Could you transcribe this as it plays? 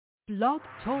Blog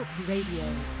Talk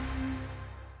Radio.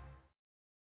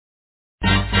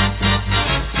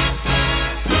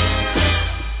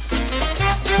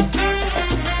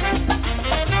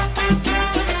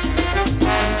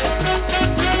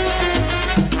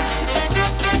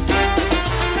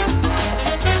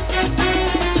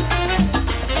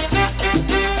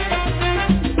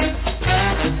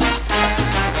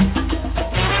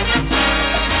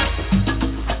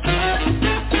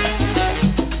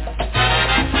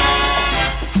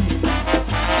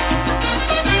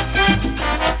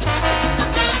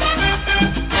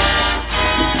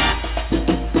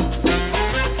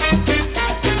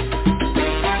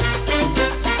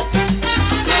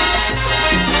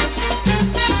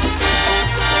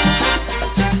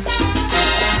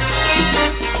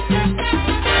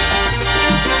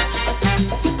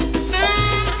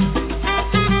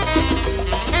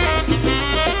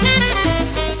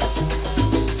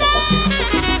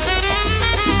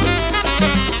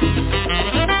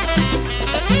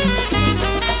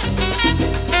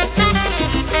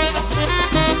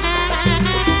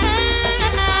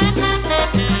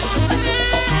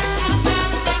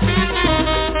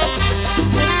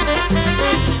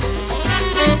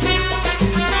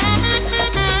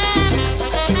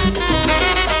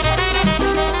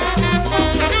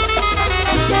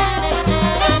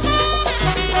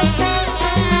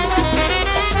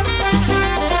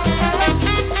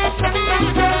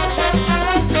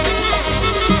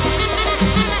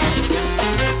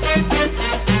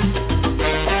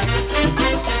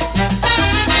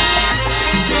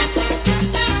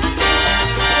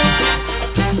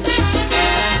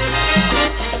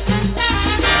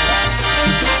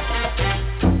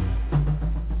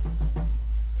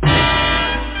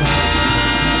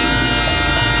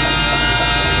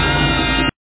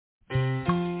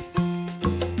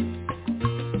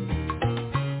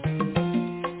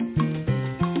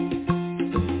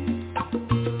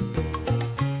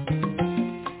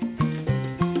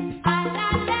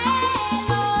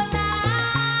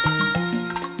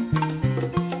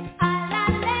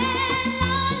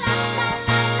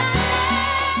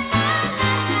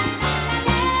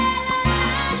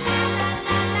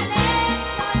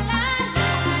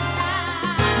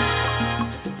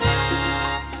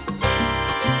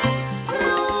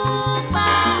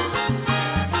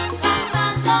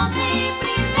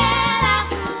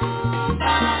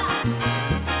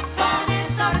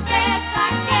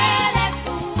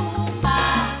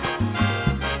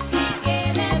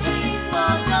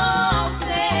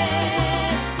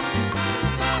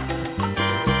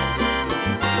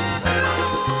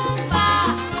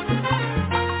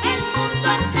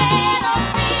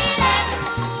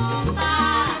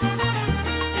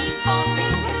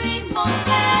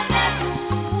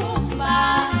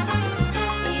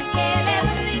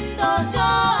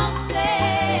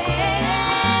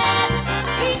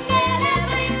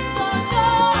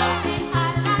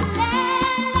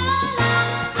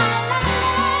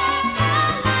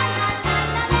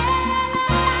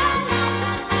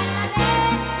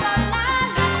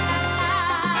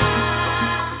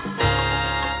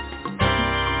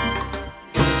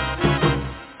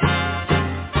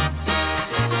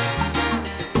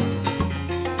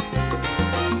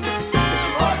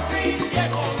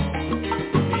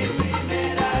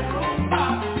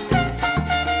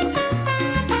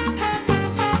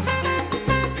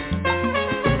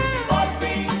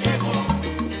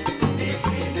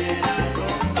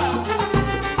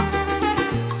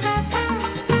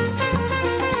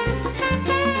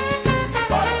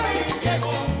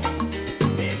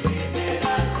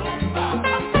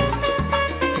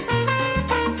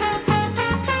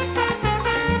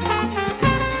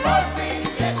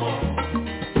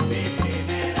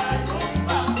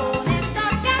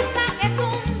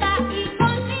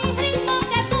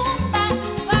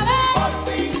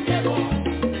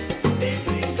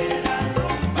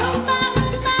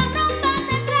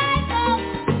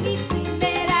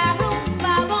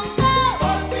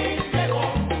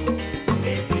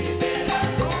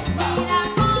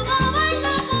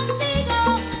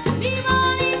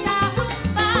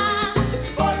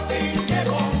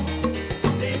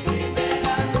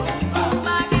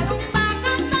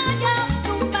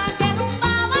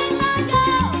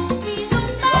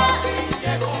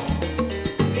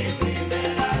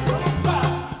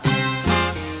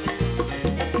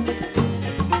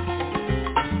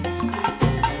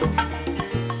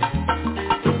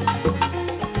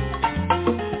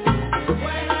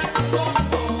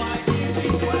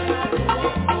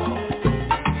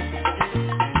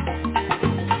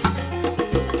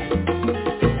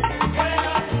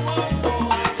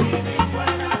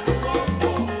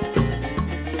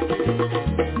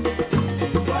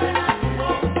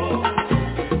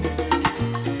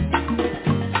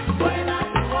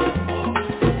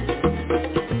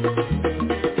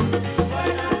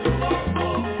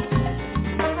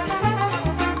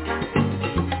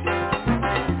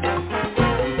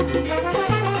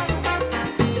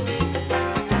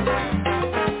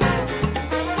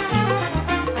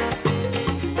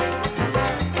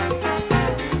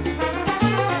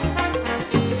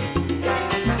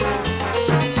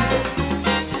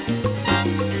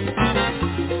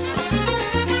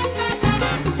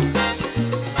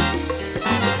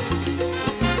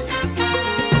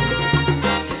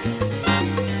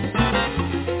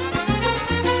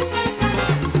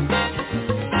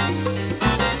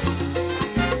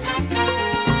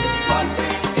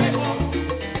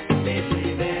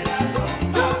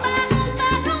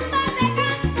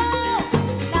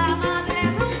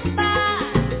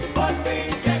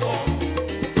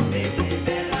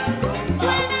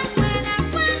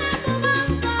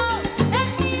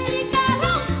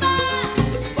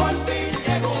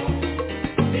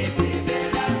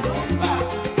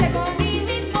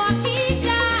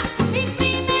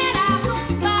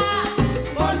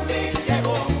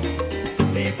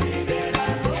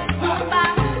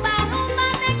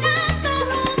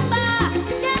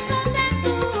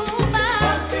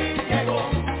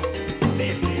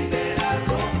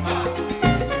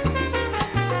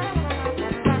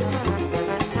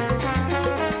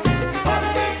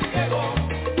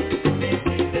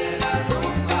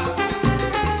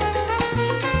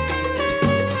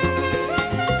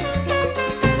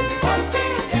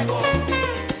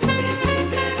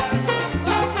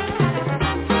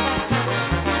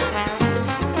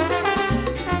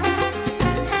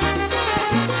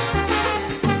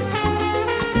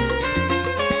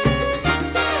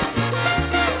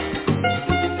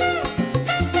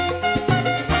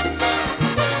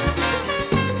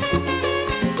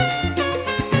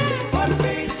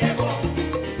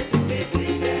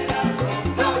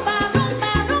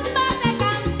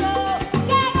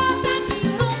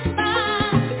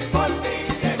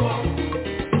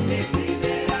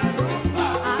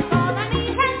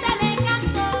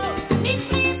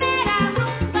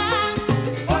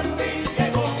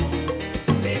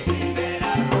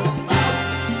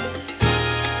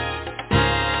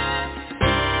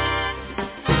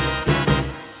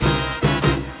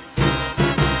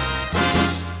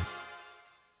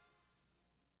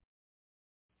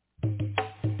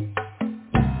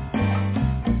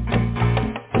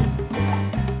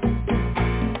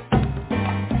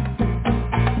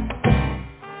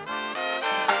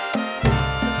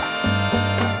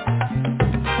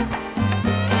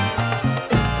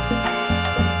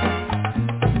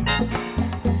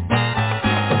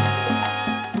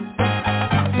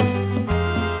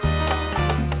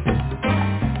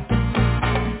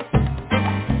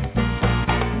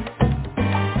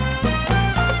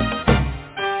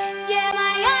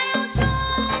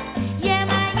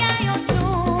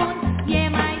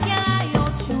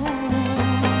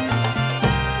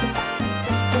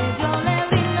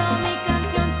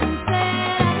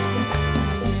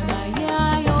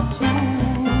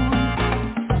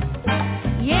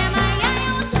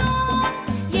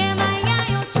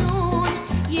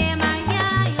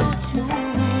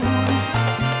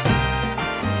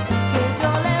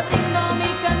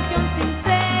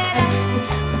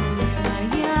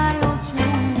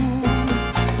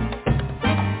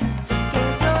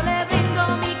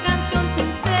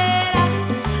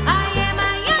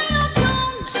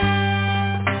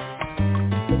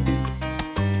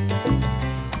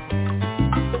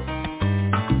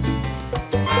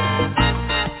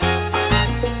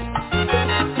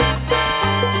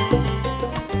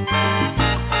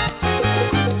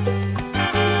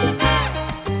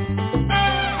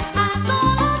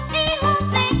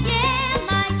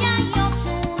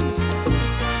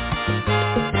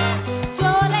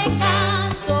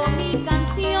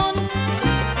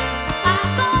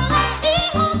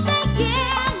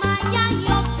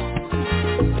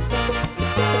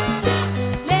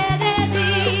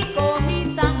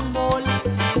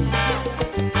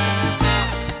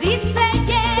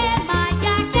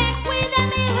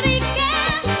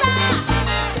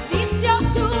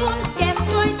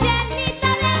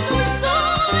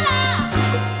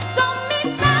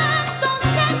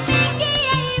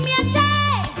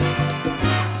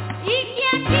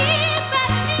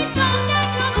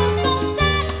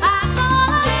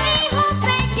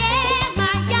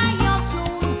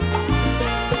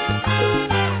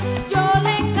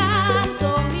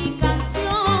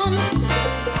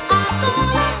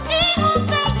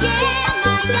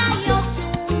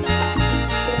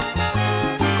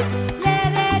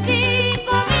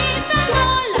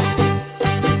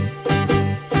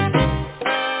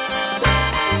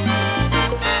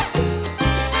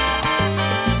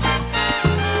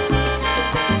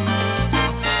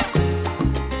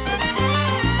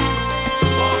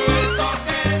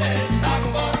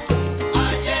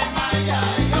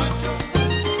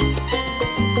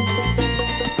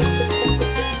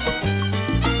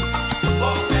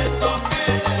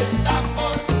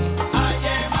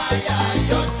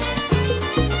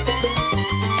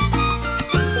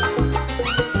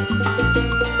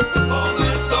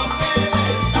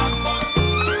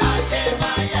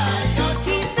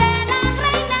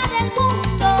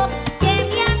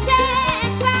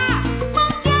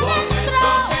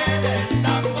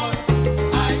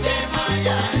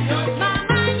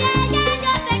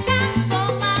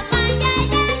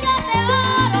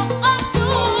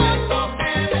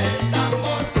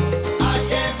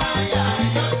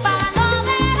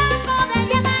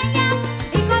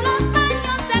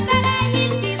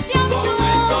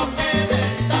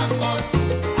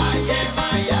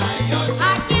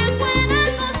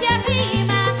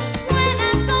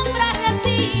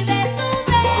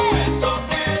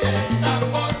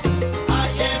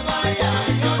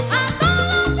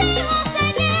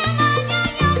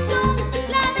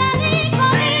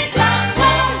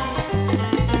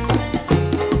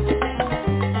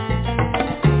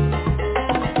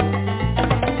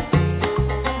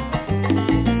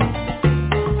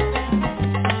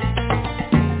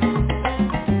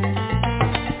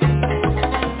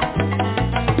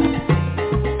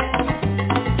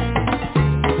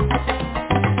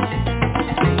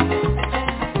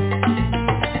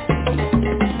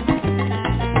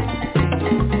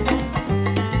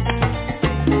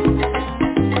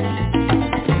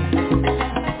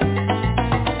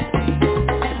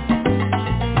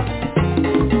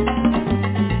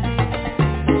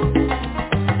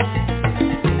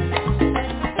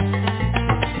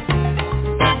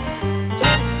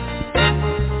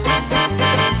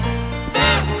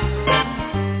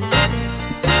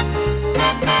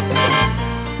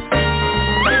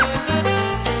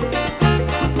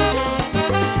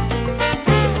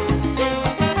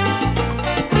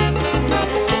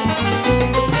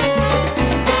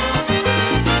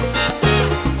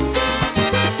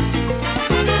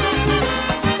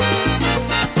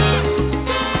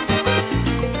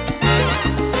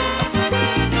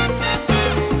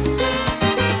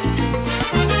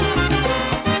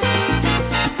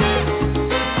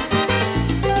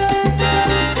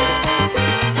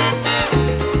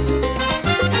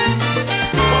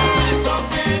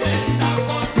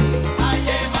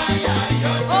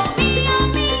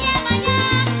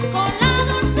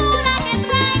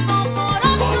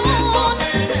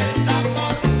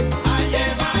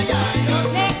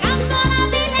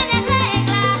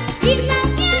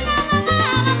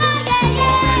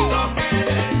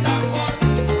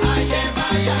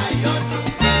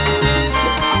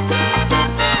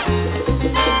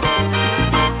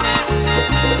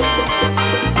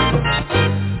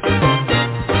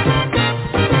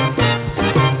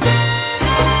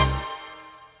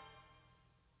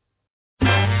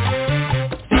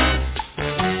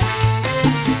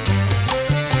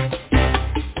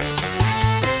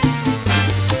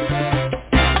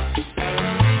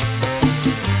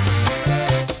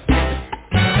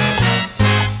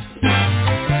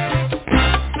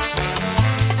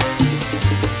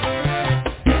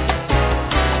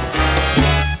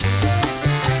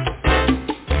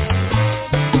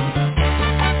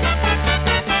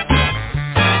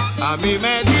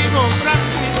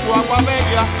 tu agua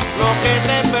bella, lo que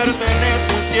te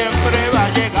pertenece siempre va a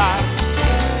llegar.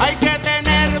 Hay que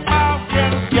tener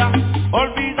paciencia,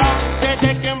 olvidarse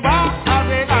de quien va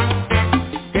adelante,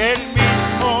 que el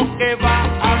mismo que va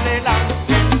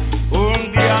adelante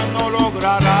un día no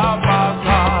logrará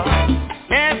pasar.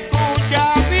 Escucha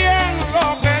bien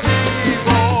lo que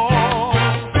digo,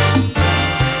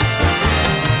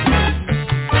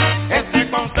 este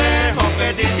consejo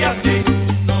que dice así: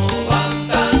 no van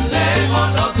tan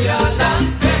lejos los de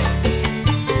adelante,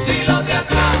 si los de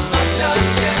atrás marchan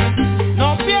bien.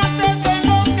 No pienses en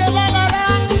los que van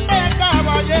adelante,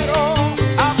 caballero,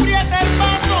 aprieta el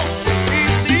paso y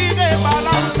sigue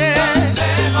para adelante. Tan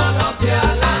lejos los de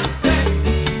adelante,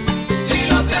 si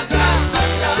los de atrás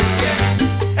marchan bien.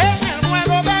 En el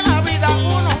juego de la vida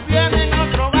unos vienen,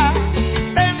 otros van.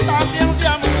 Ten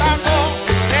paciencia, mulato,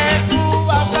 que tú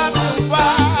vas a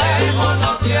triunfar. Tan lejos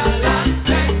los de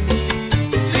adelante,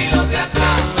 si los de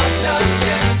atrás marchan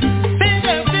bien.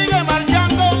 Sigue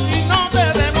marchando y no te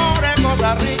demores,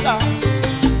 Costa Rica,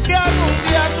 que algún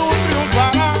día tú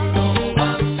triunfarás. No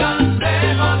van tan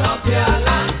lejos los de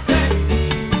adelante,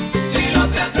 si los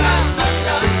de atrás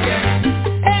marchan bien.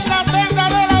 En la senda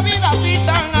de la vida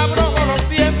pisan a brojo los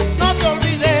pies, no te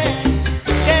olvides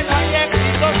que no hay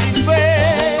éxito sin fe.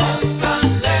 No van tan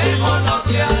lejos los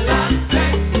de adelante,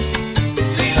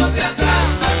 si los de atrás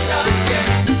marchan bien.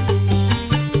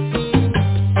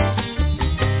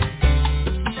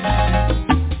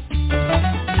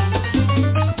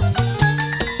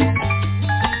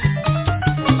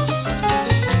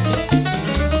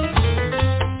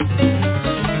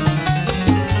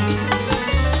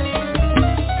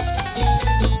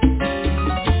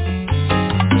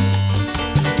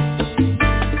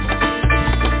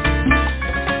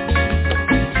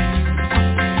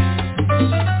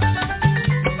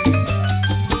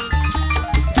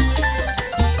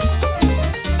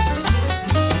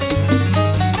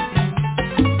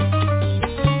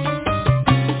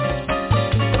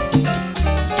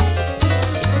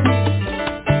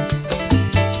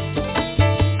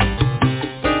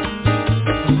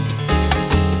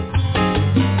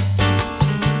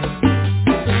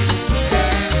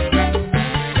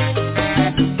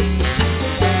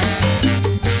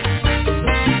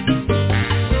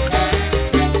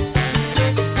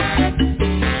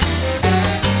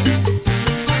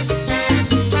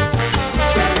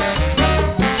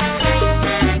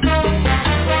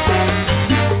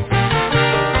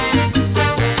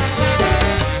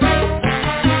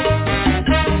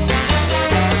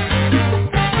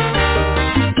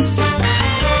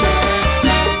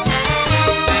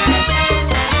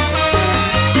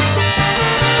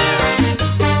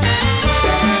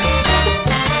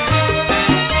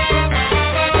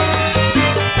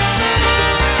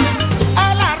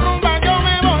 A la rumba yo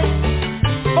me voy,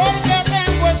 porque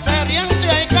tengo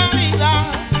experiencia y calidad.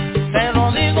 Te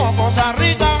lo digo, Costa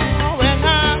Rica, no ven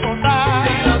a gozar.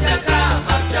 Si los de atrás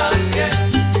marchan bien.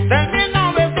 De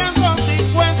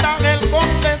 1950 el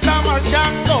conde está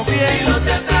marchando bien. Si los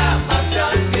de atrás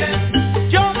marchan bien.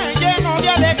 Yo me lleno de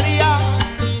alegría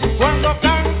cuando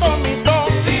canto mi son.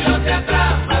 Si los de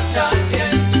atrás marchan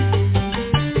bien.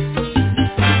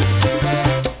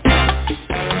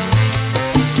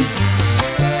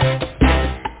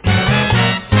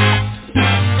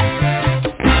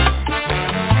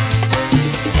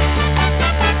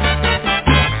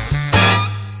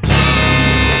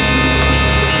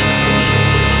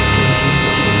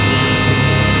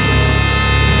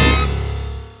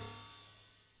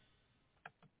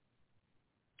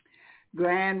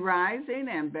 Grand Rising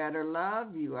and Better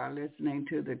Love. You are listening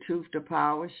to the Truth to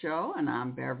Power show, and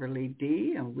I'm Beverly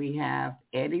D. And we have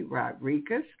Eddie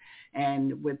Rodriguez,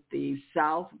 and with the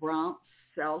South Bronx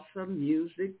Salsa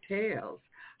Music Tales.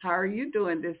 How are you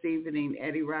doing this evening,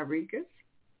 Eddie Rodriguez?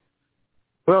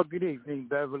 Well, good evening,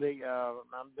 Beverly.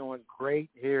 I'm doing great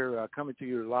here, coming to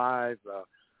you live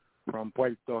from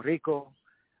Puerto Rico.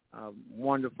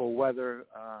 Wonderful weather,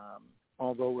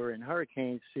 although we're in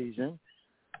hurricane season.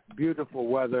 Beautiful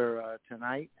weather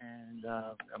tonight, and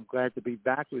I'm glad to be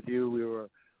back with you. We were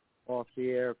off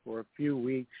the air for a few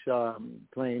weeks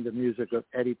playing the music of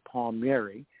Eddie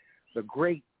Palmieri, the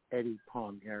great Eddie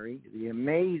Palmieri, the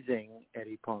amazing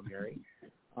Eddie Palmieri.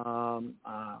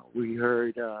 We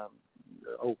heard the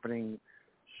opening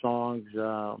songs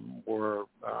were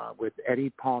with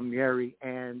Eddie Palmieri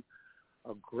and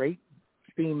a great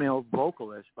female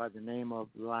vocalist by the name of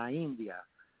La India.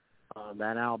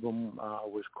 That album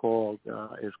was called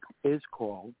is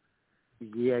called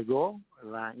Llegó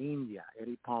La India,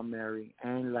 Eddie Palmieri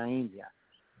and La India.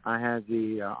 I had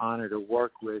the honor to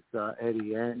work with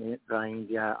Eddie and La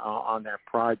India on that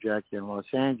project in Los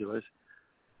Angeles.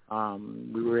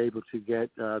 We were able to get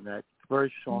that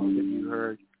first song that you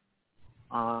heard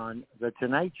on The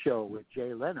Tonight Show with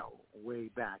Jay Leno way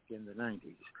back in the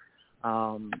 90s.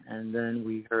 And then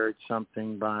we heard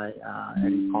something by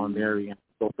Eddie Palmieri and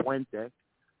Puente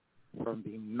from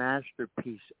the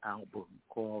Masterpiece album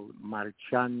called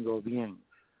Marchando Bien.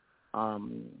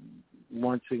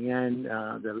 Once again,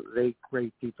 the late,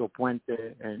 great Tito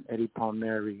Puente and Eddie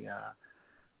Palmieri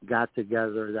got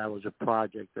together. That was a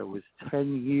project that was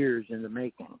 10 years in the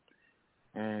making.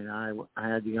 And I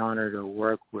had the honor to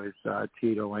work with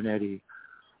Tito and Eddie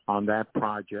on that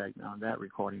project, on that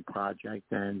recording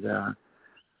project. And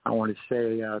I want to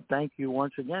say thank you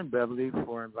once again, Beverly,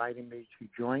 for inviting me to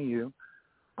join you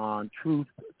on Truth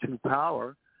to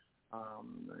Power.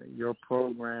 Your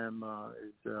program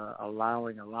is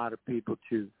allowing a lot of people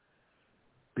to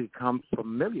become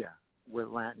familiar with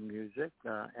Latin music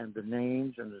and the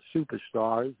names and the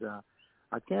superstars.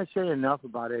 I can't say enough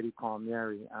about Eddie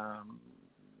Palmieri.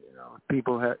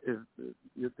 People have,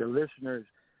 if the listeners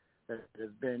that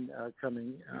have been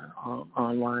coming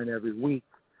online every week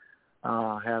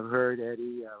have heard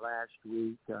Eddie last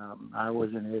week. I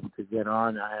wasn't able to get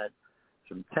on. I had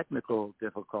some technical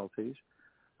difficulties,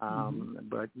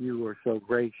 but you were so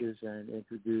gracious and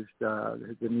introduced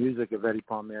the music of Eddie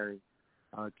Palmieri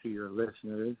to your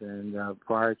listeners. And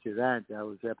prior to that, that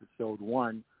was episode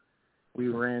 1. We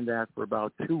ran that for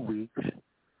about 2 weeks.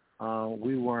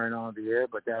 We weren't on the air,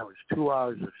 but that was 2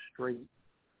 hours of straight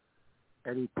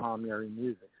Eddie Palmieri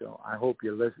music. So I hope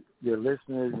your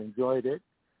listeners enjoyed it.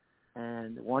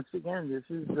 And once again, this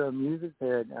is music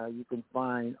that you can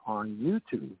find on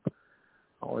YouTube.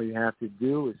 All you have to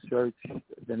do is search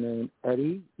the name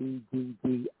Eddie,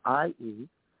 E-D-D-I-E,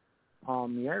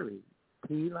 Palmieri,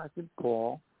 P like in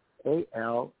Paul,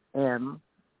 A-L-M-I-E-R-I,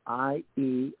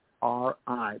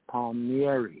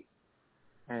 Palmieri.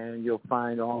 And you'll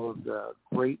find all of the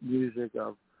great music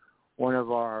of one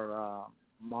of our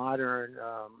modern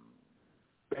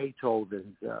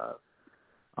Beethoven's,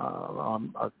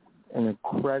 an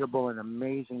incredible and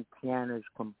amazing pianist,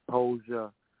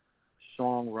 composer,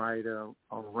 songwriter,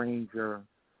 arranger,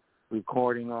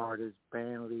 recording artist,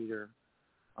 band leader,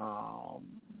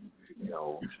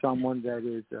 someone that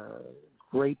is a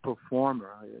great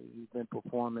performer. He's been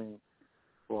performing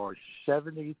for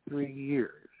 73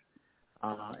 years.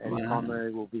 Eddie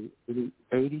Palmieri will be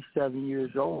 87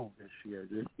 years old this year,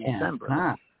 this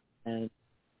December. And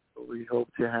we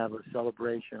hope to have a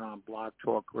celebration on Blog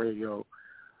Talk Radio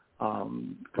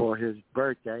for his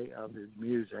birthday of his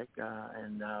music.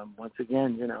 And once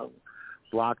again,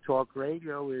 Blog Talk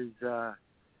Radio is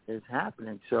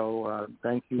happening. So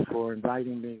thank you for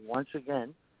inviting me once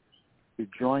again to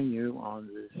join you on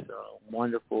this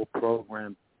wonderful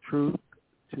program, Truth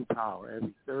to Power,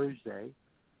 every Thursday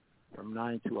from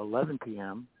 9 to 11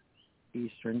 p.m.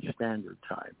 Eastern Standard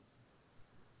Time.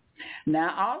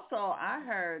 Now, also, I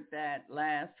heard that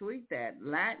last week that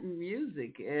Latin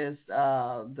music is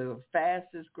the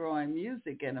fastest growing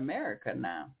music in America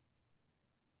now.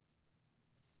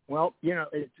 Well,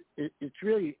 it's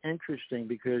really interesting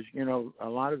because, a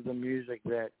lot of the music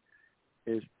that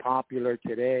is popular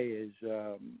today is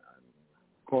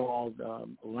called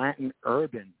Latin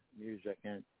urban music,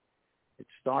 and it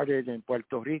started in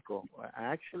Puerto Rico.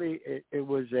 Actually, it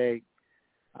was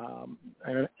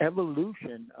an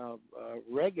evolution of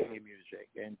reggae music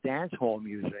and dancehall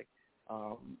music.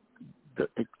 The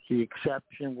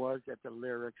exception was that the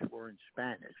lyrics were in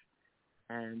Spanish,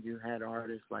 and you had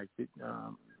artists like the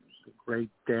great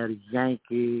Daddy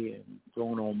Yankee and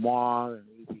Don Omar and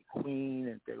Ivy Queen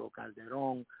and Tego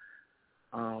Calderon.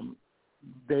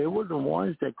 They were the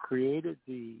ones that created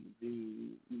the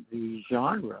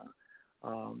genre.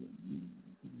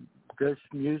 This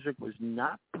music was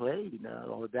not played,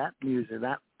 or that music,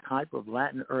 that type of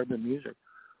Latin urban music,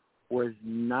 was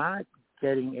not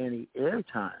getting any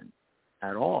airtime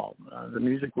at all. The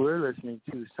music we're listening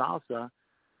to, Salsa,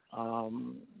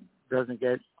 doesn't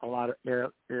get a lot of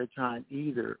airtime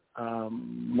either.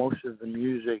 Most of the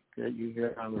music that you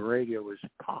hear on the radio is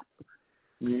pop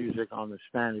music on the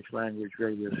Spanish language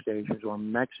radio stations, or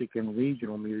Mexican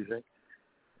regional music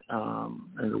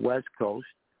in the West Coast.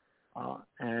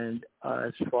 And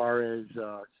as far as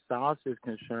salsa is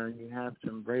concerned, you have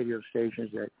some radio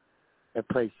stations that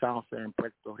play salsa in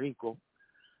Puerto Rico.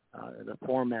 The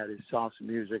format is salsa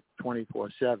music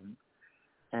 24/7.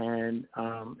 And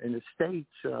in the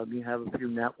States, you have a few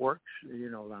networks,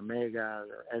 La Mega,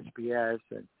 or SBS,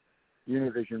 and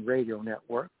Univision Radio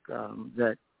Network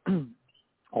that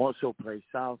also play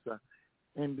salsa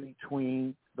in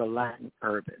between the Latin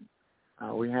urban.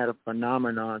 We had a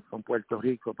phenomenon from Puerto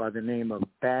Rico by the name of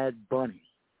Bad Bunny.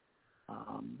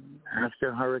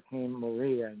 after Hurricane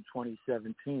Maria in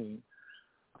 2017,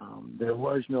 there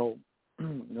was no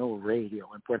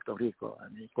radio in Puerto Rico. I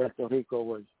mean, Puerto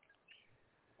Rico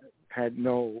had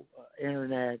no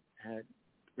internet, had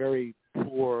very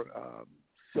poor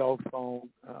cell phone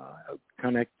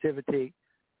connectivity.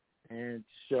 And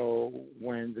so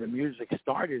when the music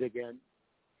started again,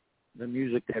 the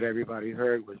music that everybody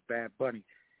heard was Bad Bunny.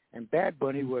 And Bad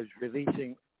Bunny was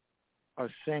releasing a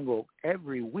single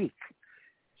every week.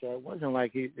 So it wasn't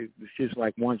like it was just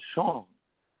like one song.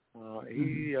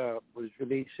 He was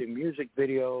releasing music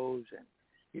videos, and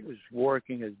he was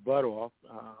working his butt off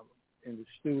in the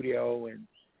studio and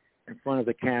in front of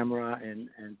the camera and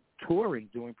touring,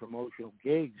 doing promotional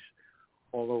gigs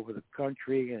all over the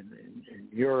country and in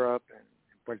Europe and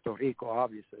in Puerto Rico,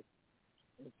 obviously.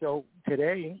 And so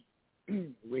today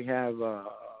we have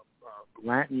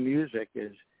Latin music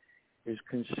is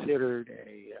considered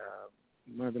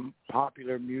one of the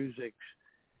popular musics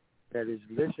that is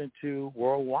listened to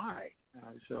worldwide.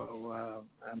 So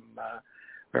I'm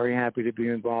very happy to be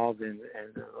involved in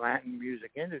the Latin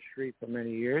music industry for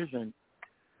many years, and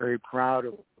very proud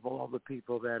of all the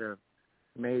people that have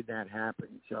made that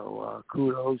happen. So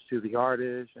kudos to the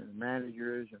artists and the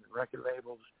managers and the record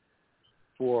labels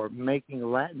for making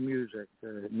Latin music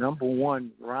the number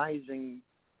one rising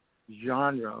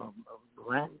genre of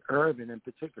Latin urban in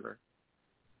particular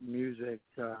music,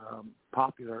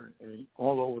 popular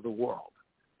all over the world.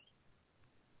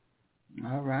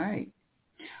 All right.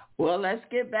 Well, let's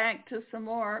get back to some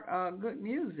more good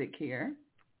music here.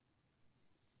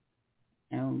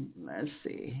 And let's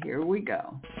see. Here we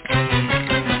go.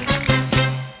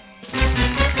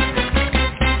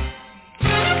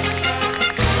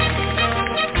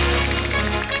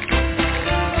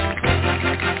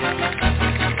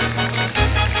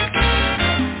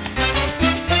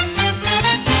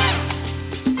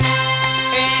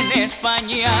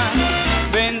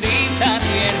 Bendita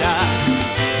tierra,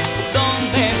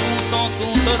 donde puso tu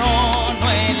trono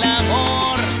el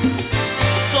amor,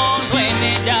 solo en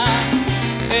ella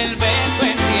el beso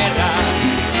encierra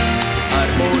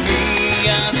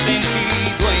armonía,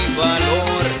 sentido y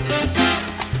valor.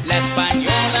 La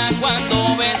española cuando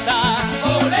besa,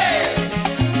 ¡olé!,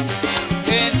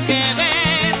 es que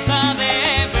besa de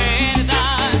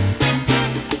verdad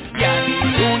y a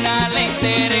ninguna le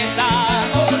interesa.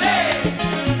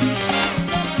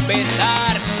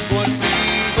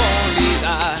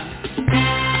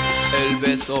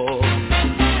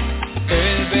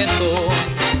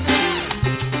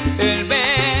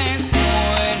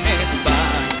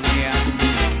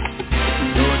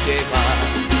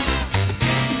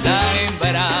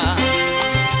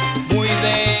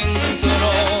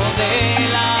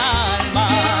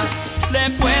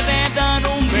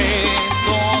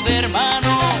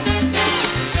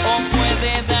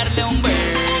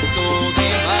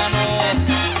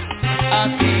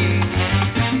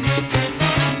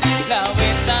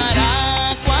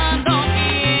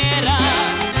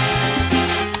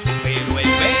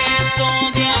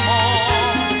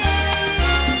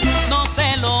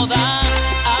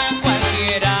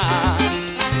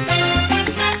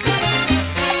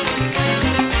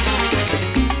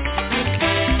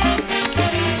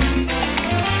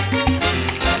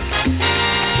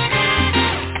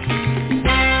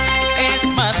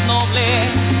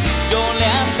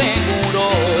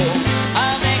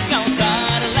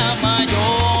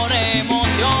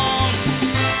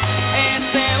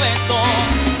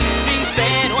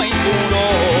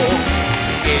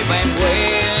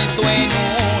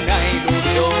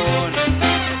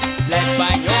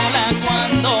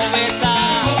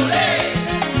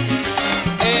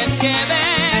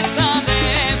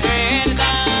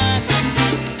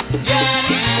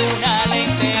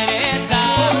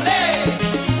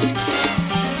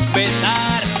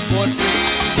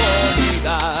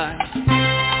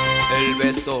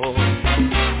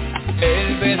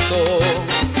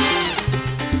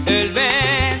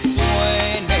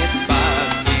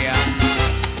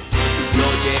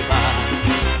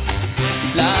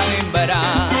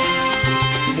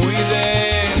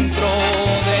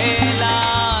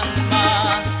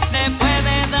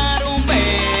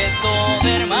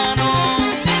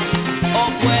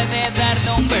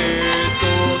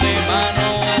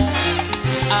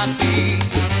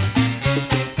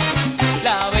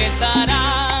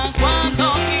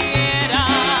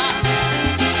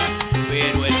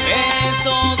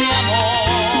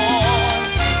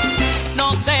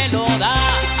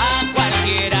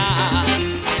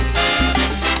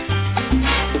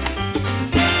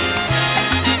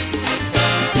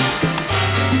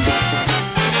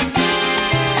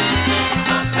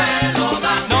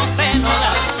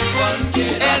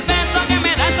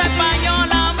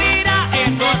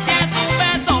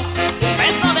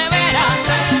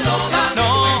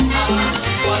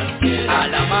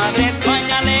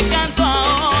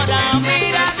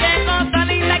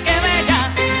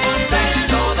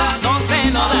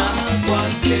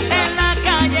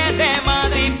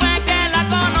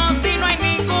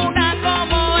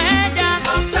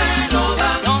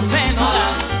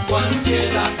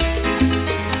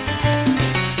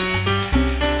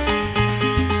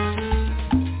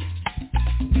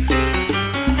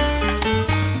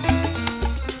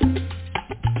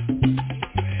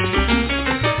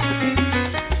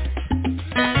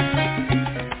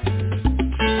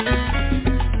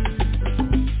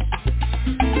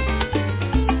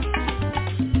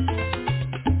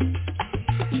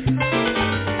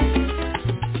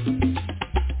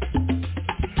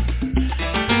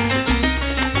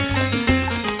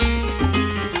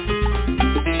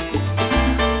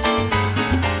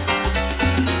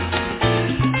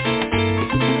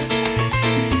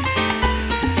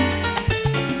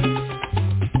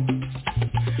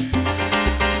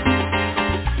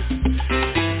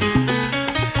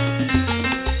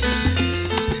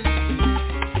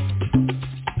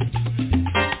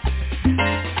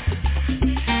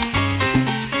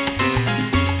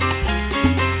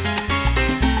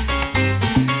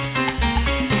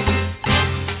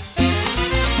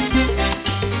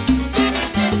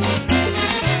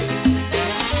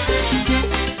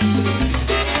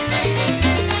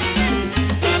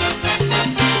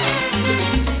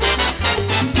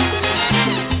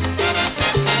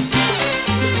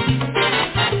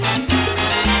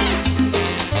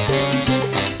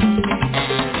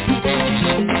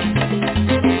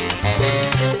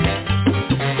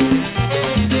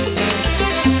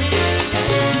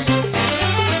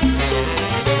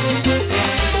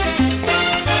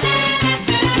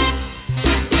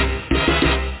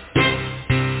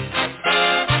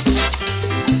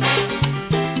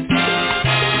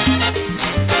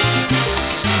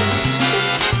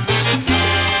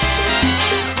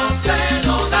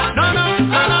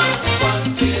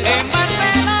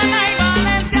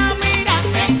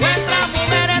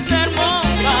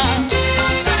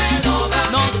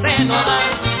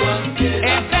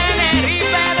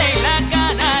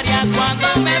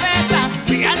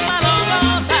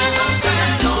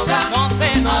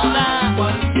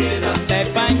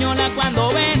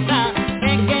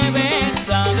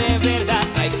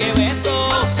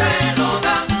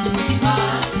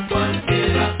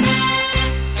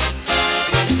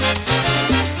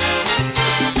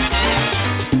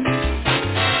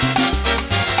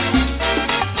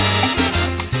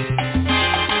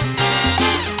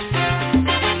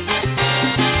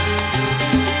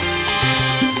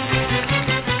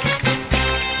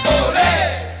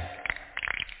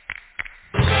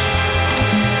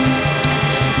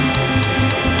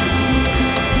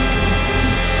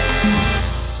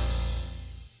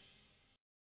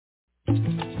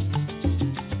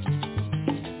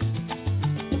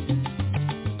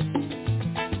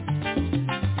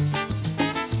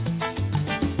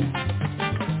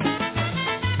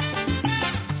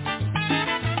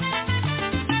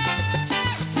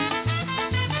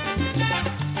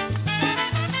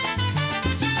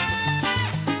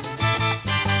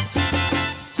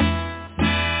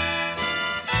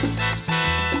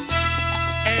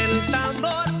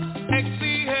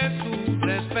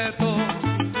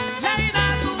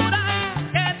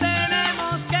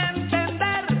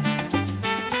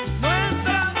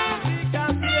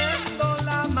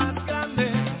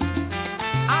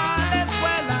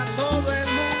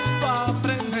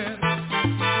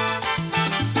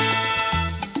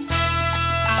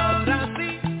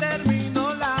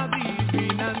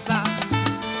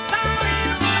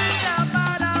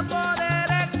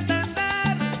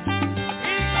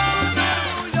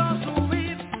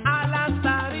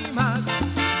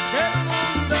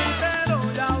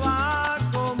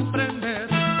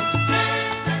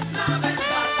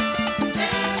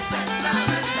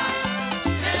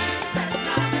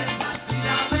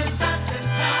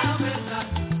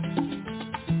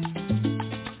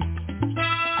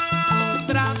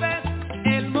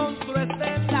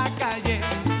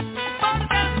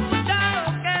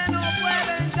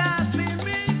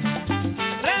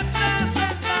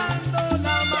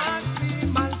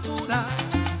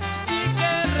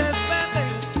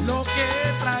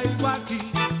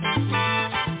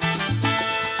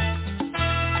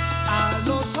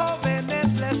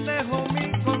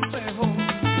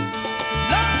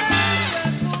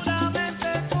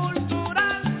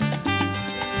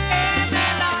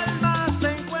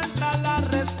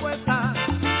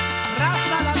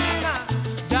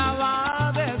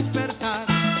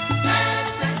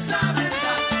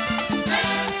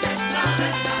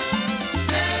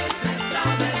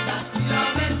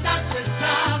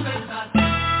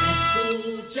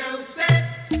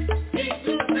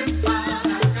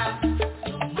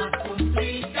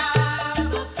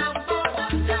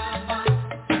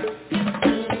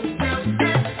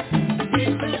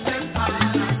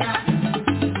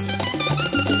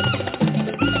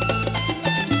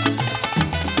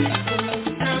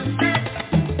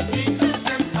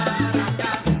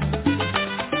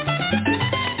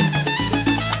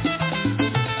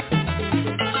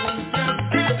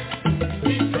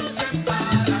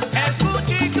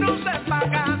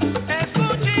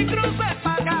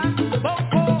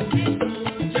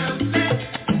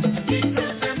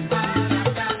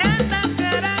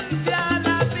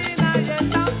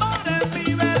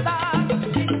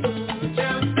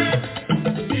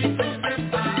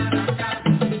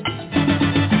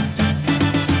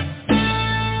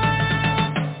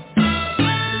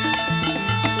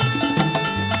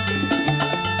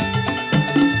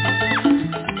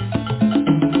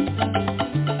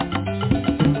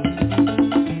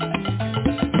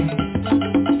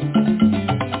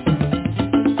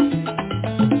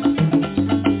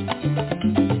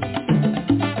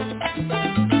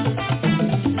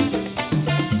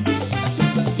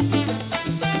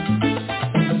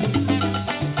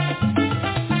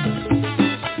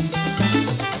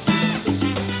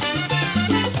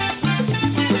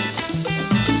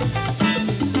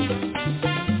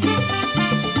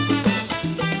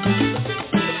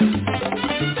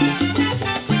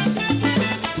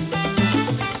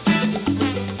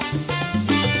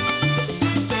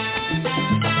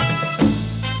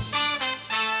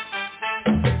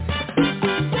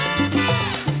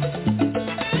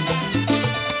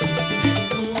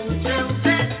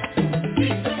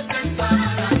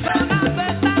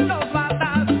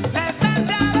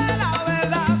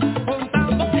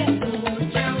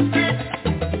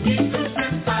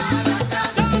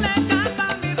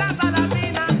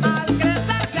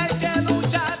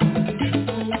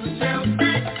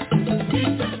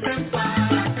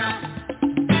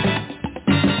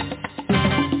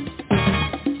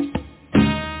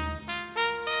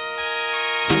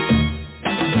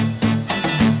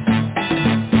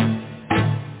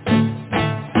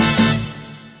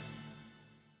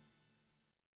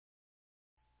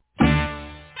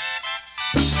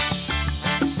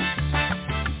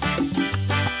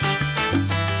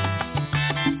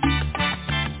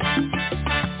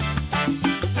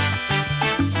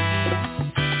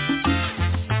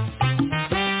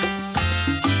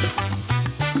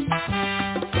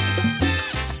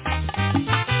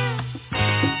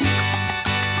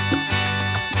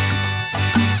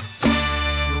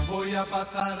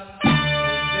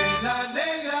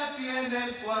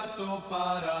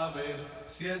 para ver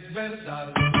si es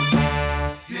verdad.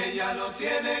 Si ella lo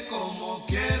tiene como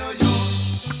quiero yo.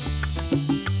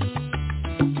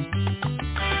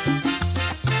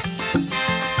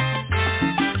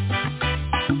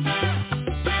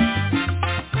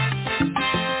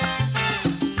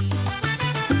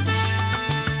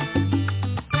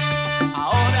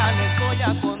 Ahora les voy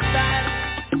a contar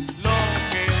lo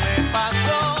que me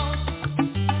pasó.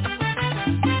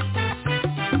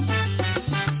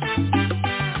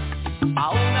 A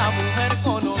una mujer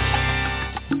conocí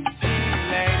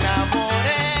y le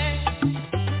enamoré.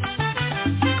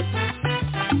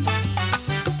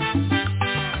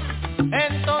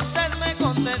 Entonces me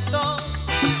contestó,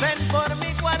 ven por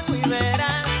mi cuarto y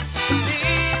verás,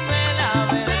 dime la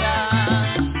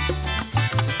verdad.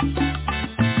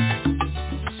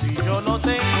 Si yo lo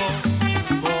tengo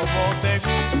como te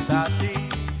gusta a ti,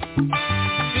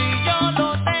 si yo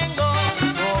lo tengo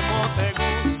como te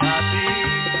gusta a ti.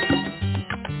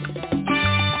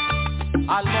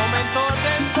 Al momento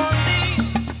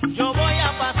respondí, yo voy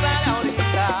a pasar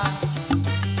ahorita.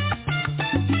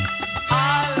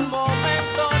 Al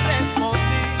momento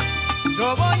respondí,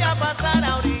 yo voy a pasar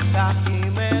ahorita y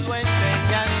me lo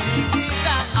enseñan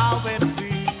chiquita a ver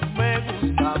si me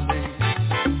gusta a mí.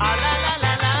 Ah, la, la,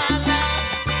 la, la, la.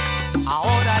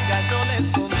 Ahora ya yo les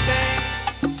conté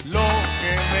lo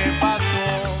que me pasó.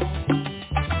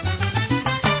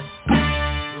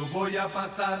 Yo voy a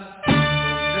pasar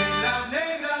donde la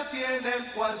negra tiene el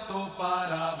cuarto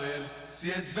para ver si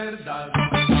es verdad.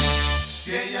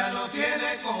 Si ella lo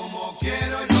tiene como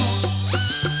quiero yo.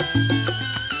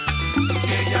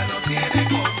 Si ella lo tiene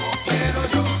como quiero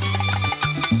yo.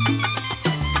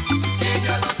 Si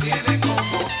ella lo tiene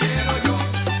como quiero yo.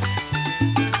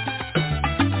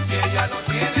 Si ella lo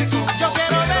tiene como Yo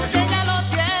quiero ver si ella lo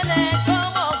tiene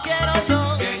como quiero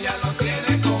yo. Si ella lo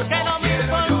tiene como Que no me quiero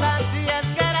yo. importa si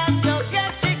es grande o si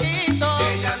es chiquito. Si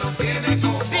ella lo tiene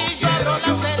como Si yo abro quiero las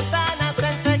yo. ventanas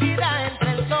enseguida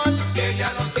entra el sol. Si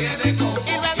ella lo tiene como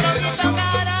Y luego quiero grito, yo.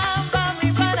 caramba,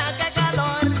 mi pana, qué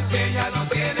calor. Si ella lo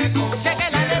tiene como Sé que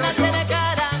la quiero nena yo. tiene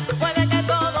cara, puede que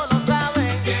todo lo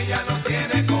sabe. Si ella lo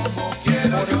tiene como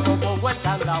quiero Por yo. eso pongo el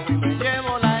candado y me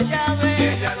llevo la Si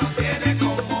llave. ella lo tiene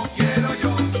como quiero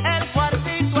yo. El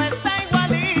cuartito está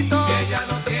igualito. Si ella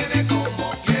lo tiene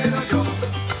como quiero yo.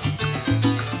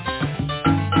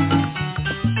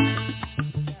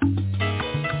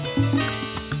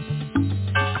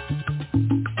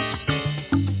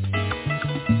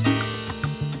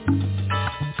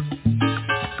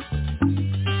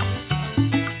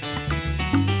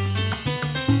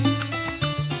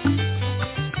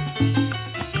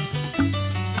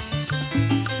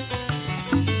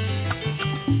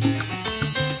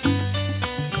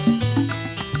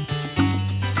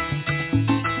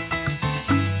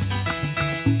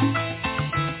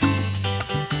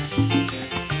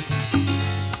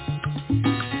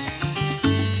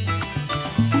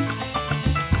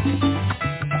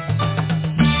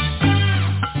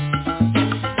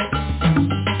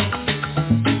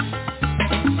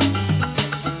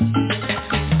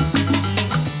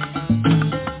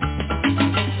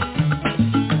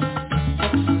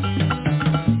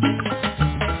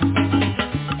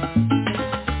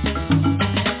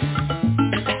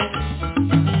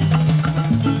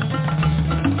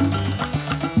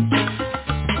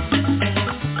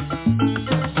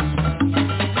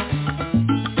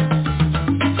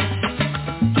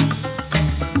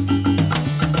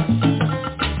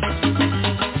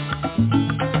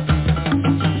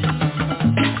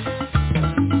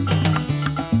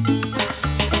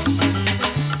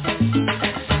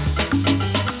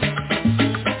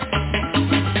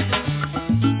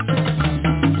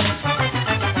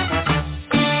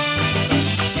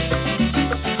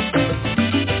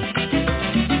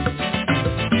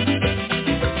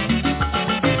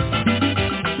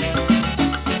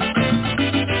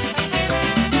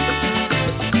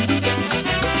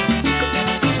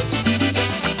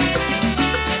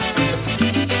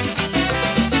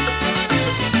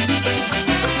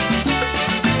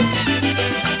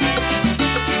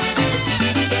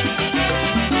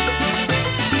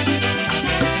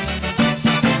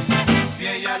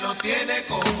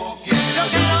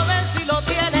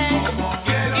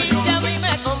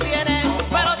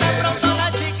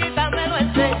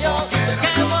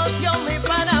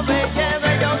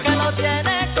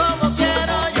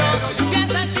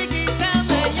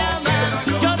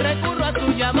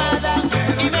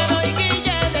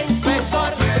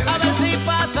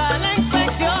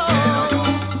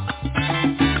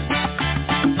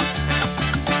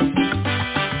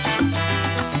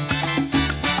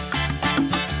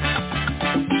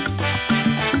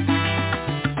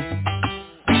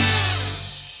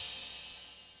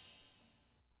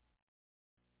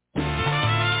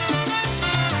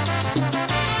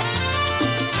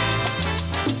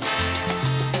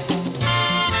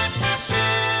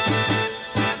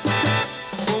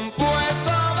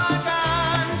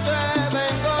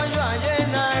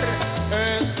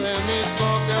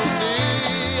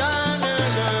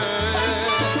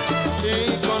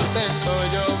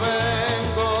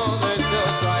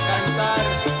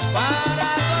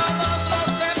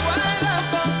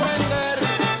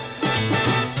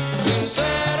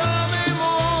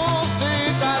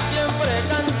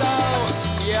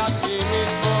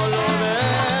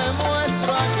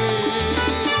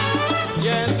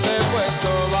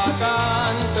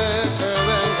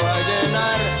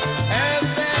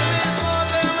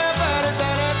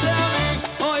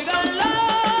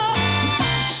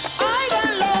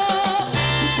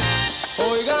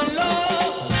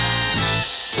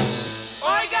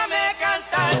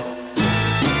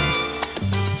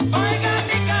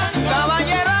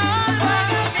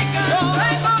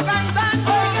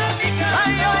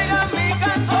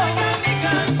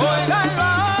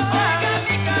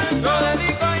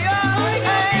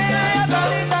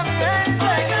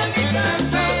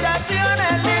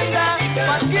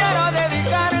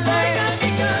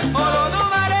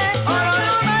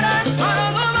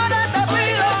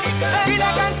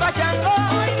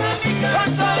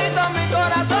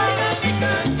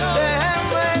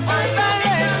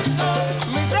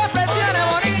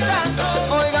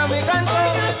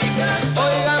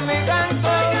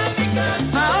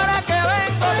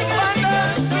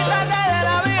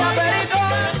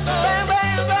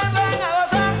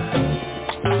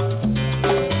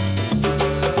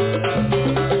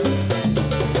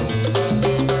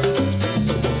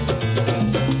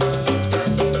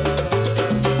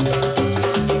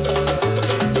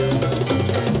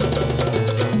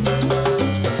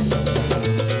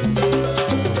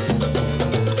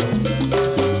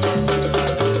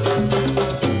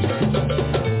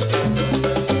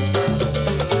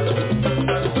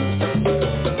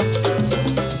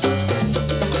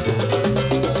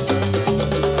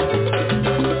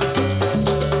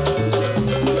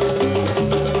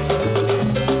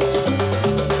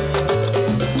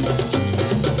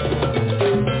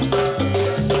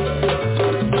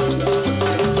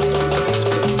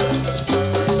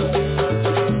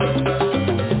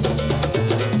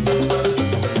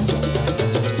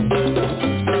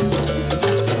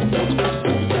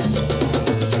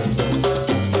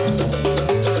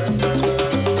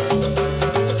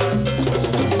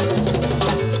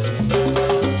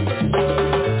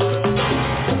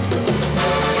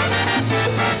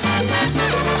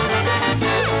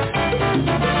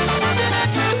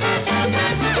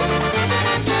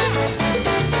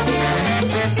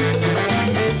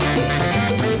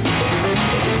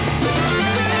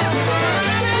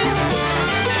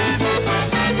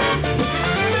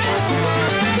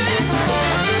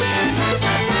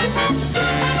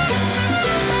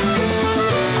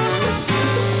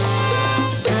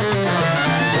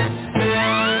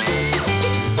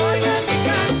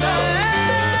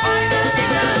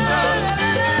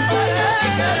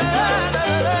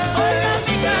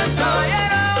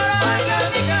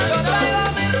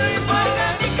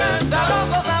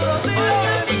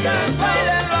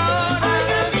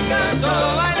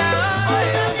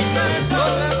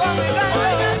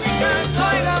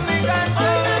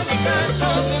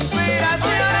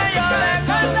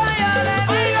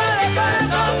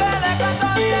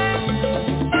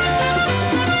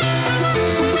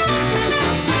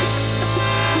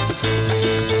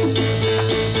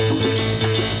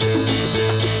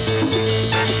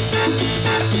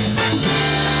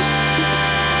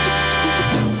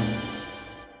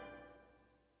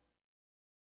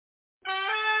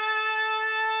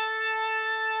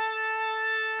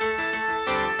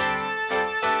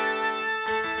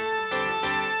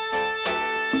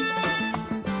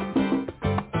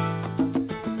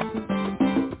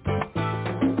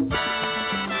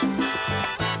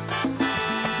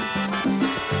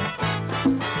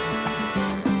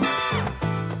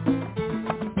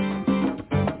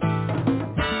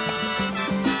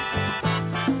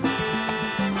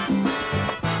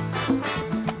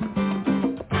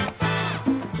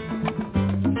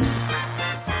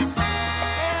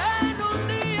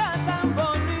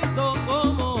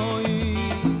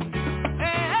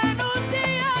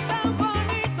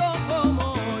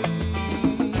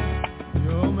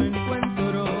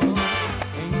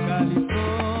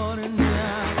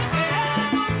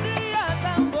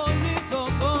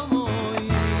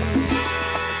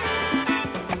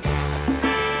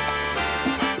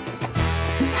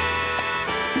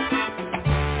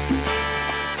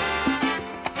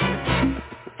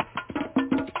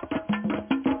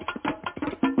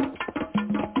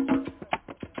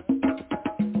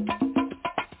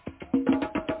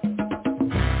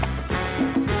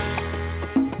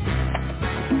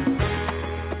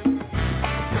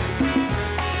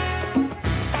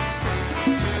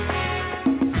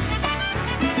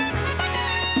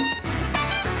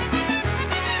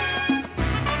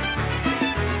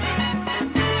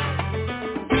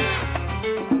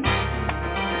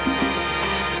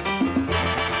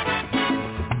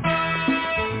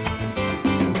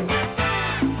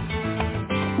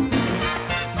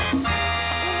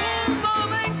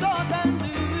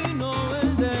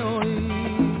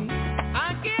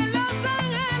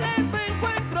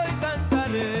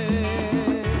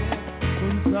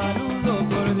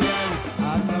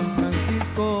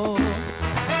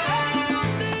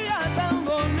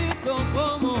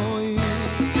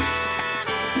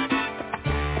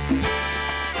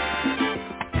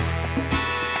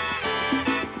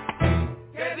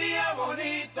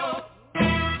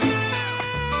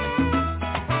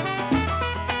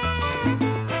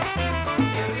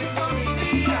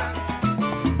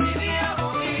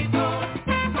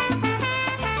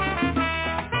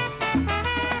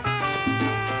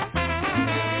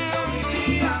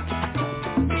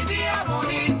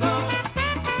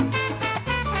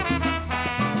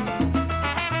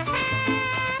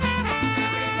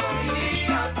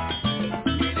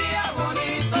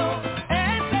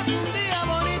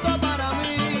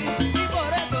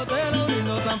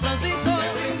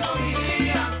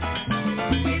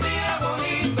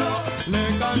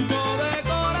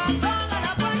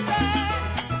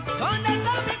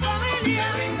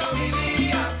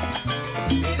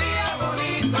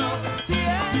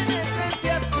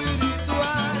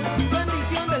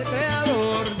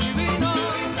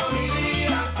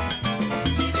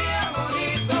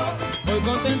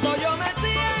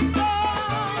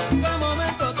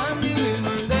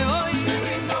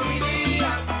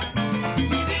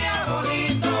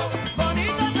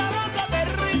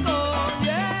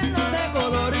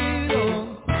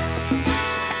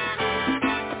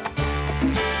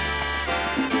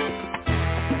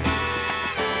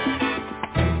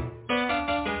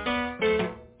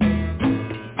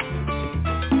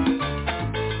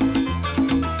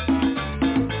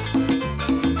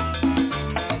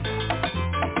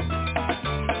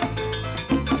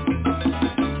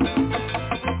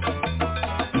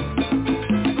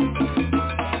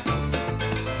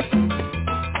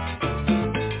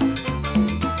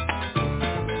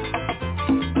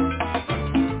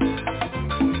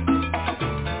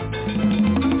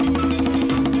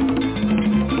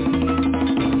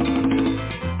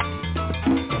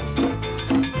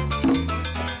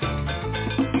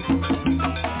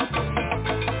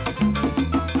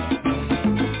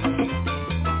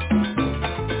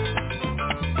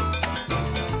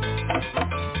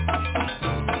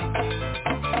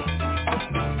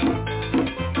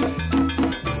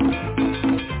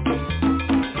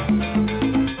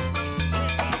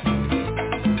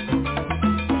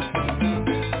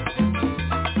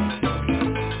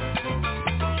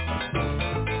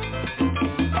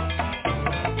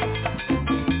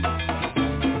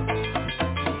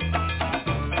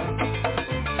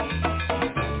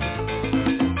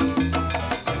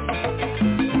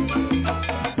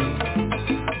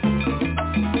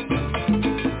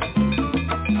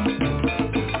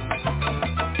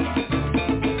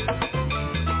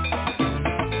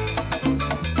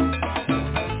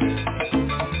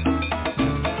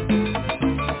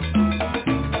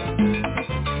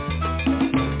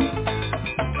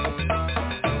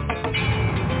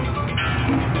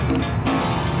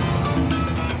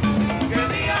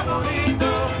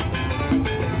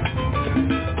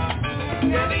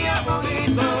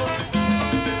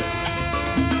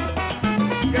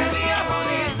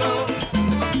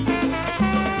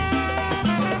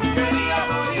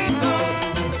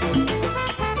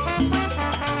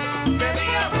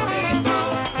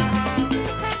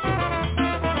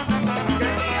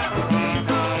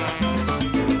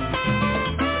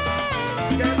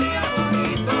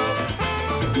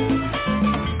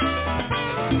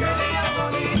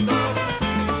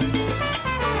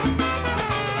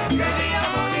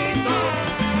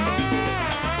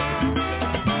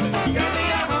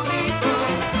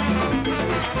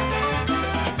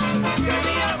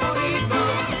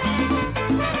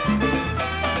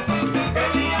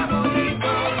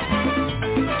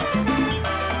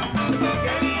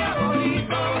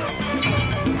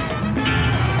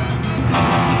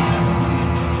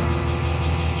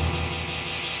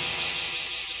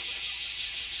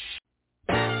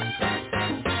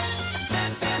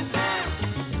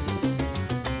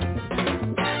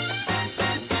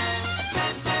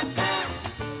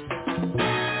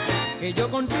 Que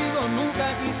yo contigo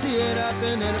nunca quisiera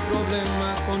tener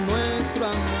problemas con nuestro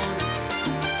amor.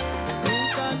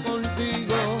 Nunca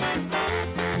contigo,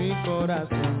 mi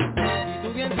corazón. Y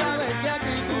tú bien sabes que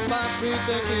aquí tu papi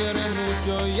te quiere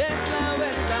mucho y es la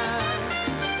verdad.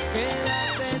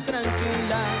 Quédate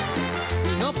tranquila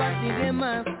y no fastidie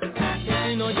más, que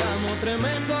si no llamo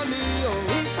tremendo lío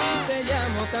y si te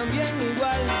llamo también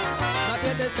igual. No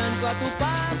aprietes tanto a tu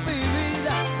papi,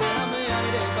 vida, déjame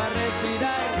aire para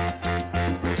respirar.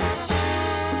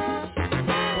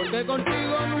 Porque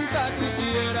contigo nunca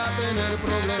quisiera tener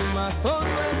problemas con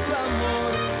nuestro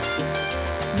amor.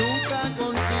 Nunca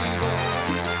contigo,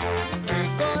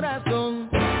 mi corazón.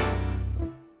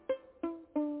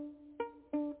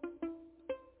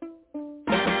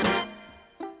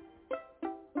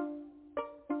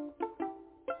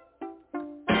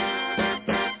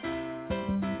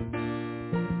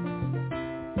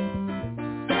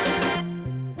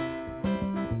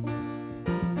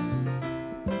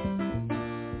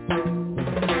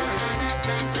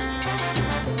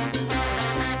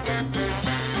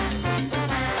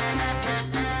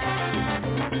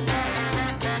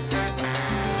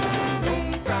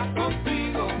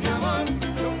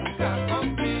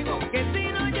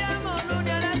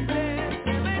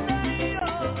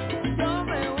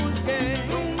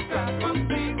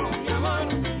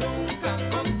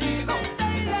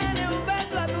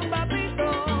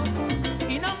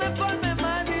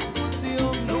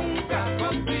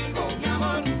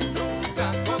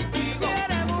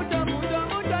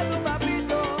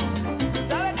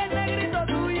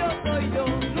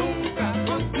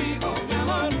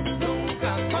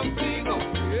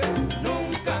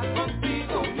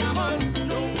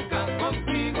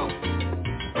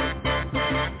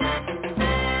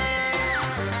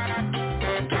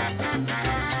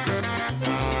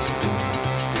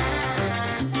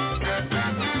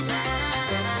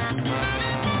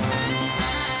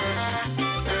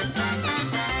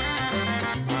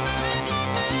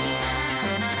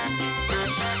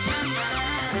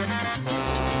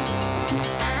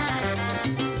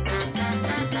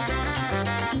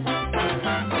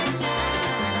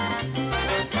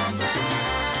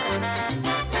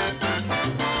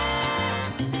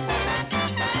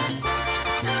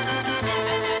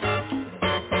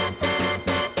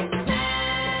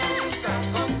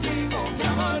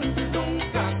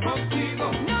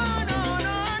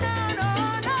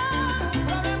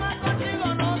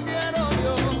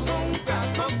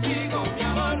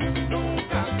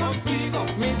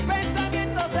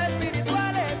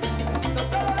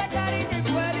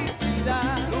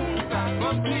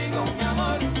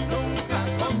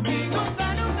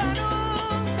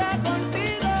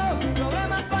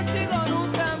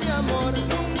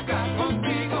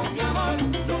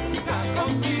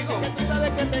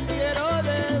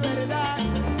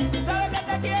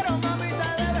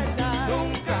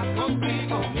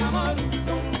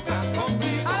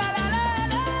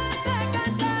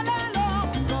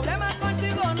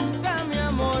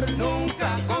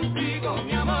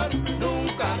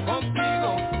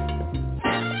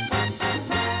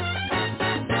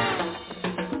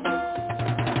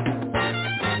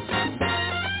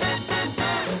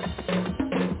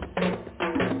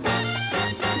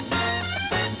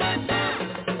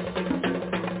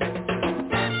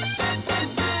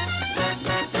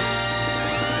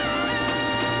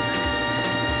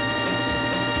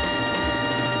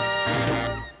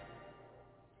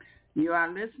 You are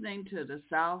listening to the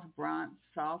South Bronx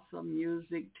Salsa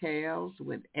Music Tales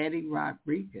with Eddie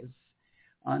Rodriguez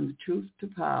on the Truth to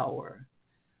Power.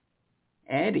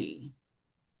 Eddie.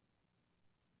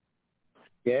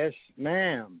 Yes,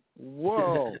 ma'am.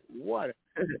 Whoa, what a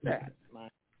that.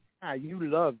 You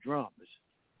love drums.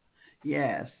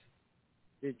 Yes.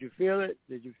 Did you feel it?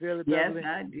 Did you feel it, Yes, Beverly?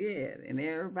 I did, and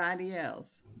everybody else.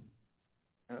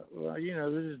 Well,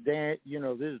 this is dance.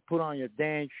 This is put on your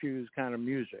dance shoes kind of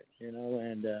music.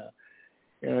 And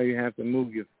you have to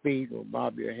move your feet or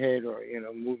bob your head or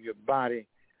move your body.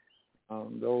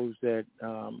 Those that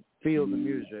feel the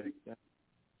music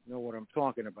know what I'm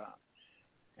talking about.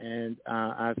 And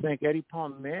I think Eddie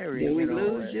Palmieri. Did we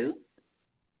lose you?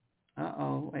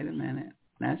 Wait a minute.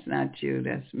 That's not you.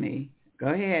 That's me. Go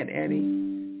ahead,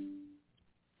 Eddie.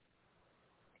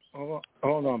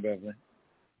 Hold on, Beverly.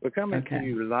 We're coming to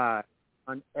you live,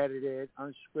 unedited,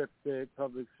 unscripted,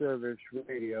 public service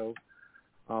radio,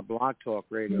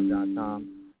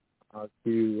 blogtalkradio.com,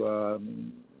 to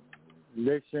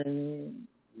listen,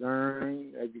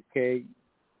 learn, educate,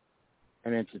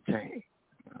 and entertain.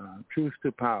 Truth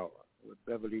to Power with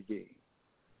Beverly D.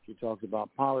 She talks about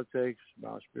politics,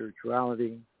 about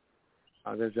spirituality.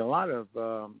 There's a lot of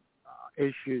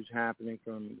issues happening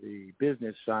from the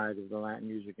business side of the Latin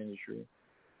music industry,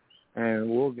 and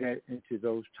we'll get into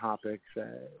those topics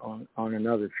on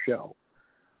another show.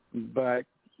 But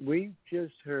we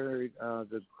just heard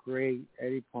the great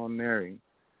Eddie Palmieri,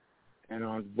 and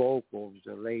on vocals,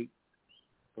 the late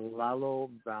Lalo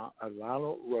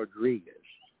Rodriguez.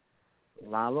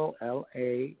 Lalo,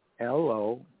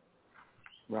 L-A-L-O,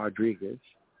 Rodriguez,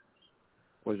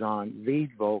 was on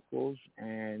lead vocals,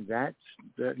 and that's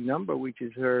the number we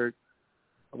just heard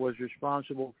was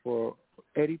responsible for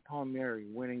Eddie Palmieri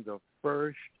winning the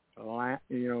first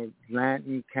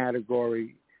Latin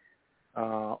category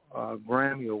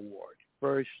Grammy Award.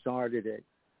 First started it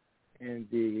in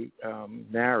the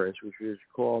NARAS, which is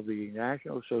called the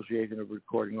National Association of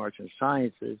Recording Arts and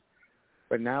Sciences,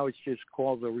 but now it's just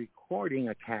called the Recording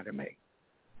Academy.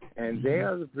 And they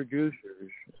are the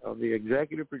producers of the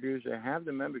executive producer, have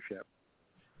the membership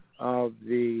of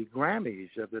the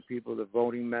Grammys, of the people, the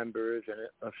voting members and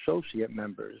associate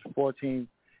members,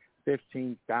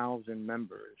 15,000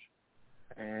 members.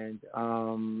 And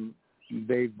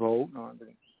they vote on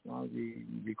the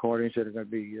recordings that are going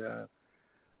to be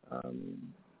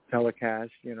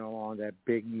telecast, on that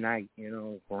big night,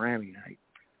 Grammy night.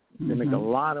 They make a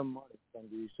lot of money from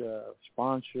these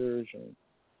sponsors, and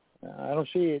I don't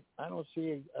see it.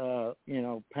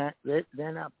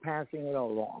 They're not passing it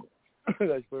along.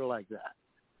 Let's put it like that.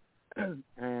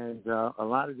 And a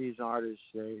lot of these artists,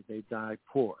 they die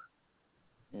poor.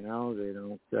 They don't.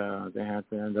 They have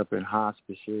to end up in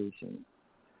hospices, and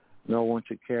no one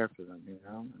to care for them.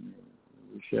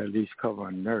 We should at least cover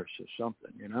a nurse or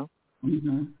something.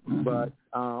 But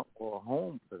or a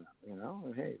home for them.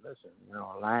 Hey, listen.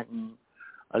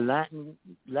 A Latin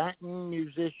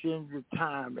musician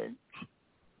retirement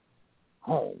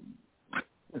home.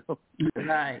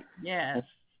 Right. Yes.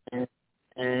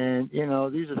 And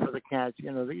these are for the cats.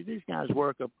 These guys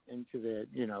work up into the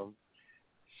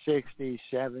 60s,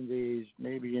 70s,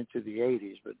 maybe into the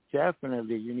 80s, but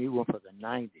definitely you need one for the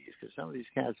 90s, because some of these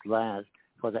cats last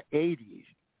for the 80s.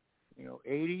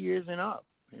 80 years and up.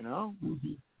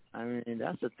 I mean,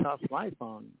 that's a tough life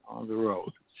on the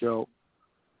road. So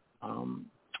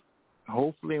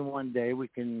hopefully one day we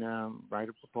can write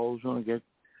a proposal and get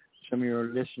some of your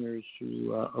listeners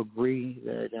to agree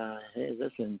that, hey,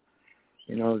 listen,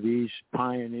 these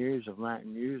pioneers of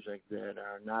Latin music that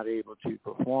are not able to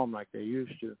perform like they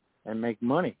used to and make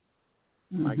money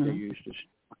like they used to,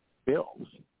 bills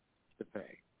to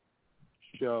pay.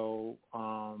 So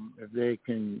if they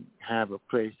can have a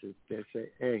place that they say,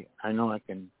 hey, I know I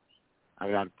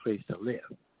got a place to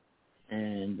live.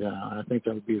 And I think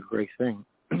that would be a great thing.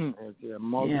 It's a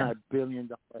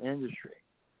multi-billion-dollar industry.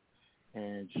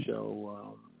 And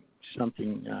so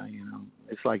something,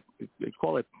 it's like they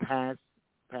call it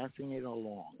passing it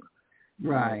along.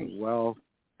 Right. Well,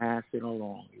 pass it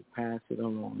along. You pass it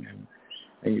along,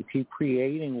 and you keep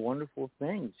creating wonderful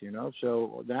things.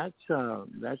 So that's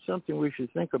something we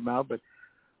should think about. But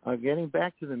getting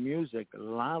back to the music,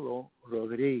 Lalo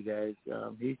Rodriguez,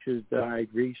 he just died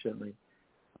recently,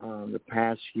 the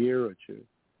past year or two.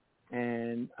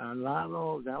 And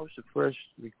Lalo, that was the first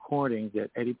recording that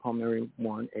Eddie Palmieri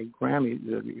won a Grammy.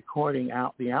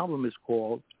 The album is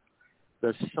called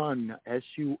The Sun,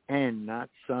 S-U-N, not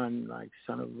son, like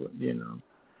son of,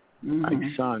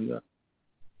 like son.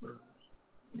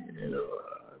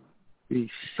 The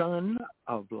Son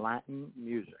of Latin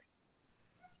Music.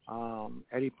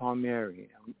 Eddie Palmieri.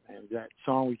 And that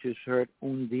song we just heard,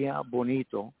 Un Día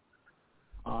Bonito,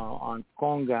 on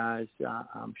congas.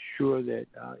 I'm sure that,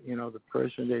 the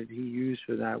person that he used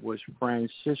for that was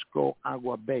Francisco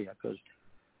Aguabella, because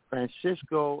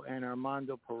Francisco and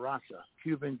Armando Peraza,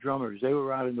 Cuban drummers, they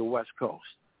were out in the West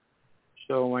Coast.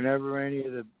 So whenever any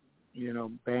of the,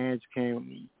 bands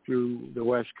came through the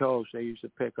West Coast, they used to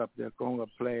pick up their conga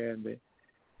player, and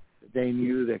they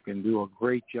knew they can do a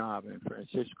great job, and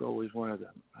Francisco was one of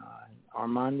them.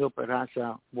 Armando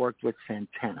Peraza worked with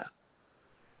Santana.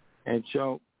 And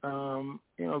so,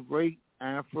 great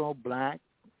Afro-Black,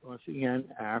 once again,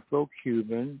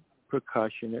 Afro-Cuban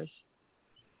percussionist.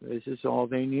 This is all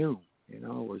they knew,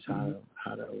 was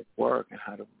how to work and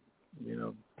how to,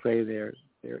 play their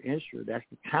instrument. That's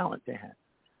the talent they had.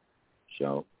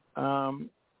 So,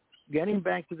 getting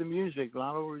back to the music,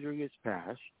 Lalo Rodriguez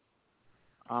passed.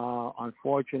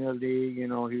 Unfortunately, he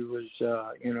was,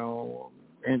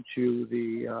 into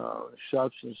the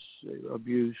substance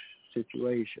abuse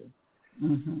situation,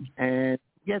 and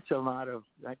gets a lot of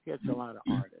artists,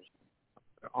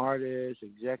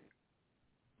 executives.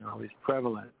 Is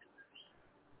prevalent,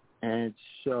 and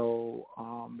so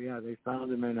they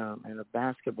found him in a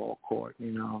basketball court.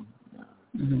 It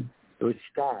was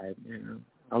stabbed,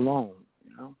 alone.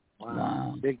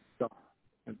 Wow. Big star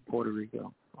in Puerto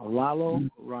Rico, Lalo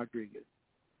Rodriguez.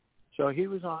 So he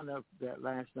was on that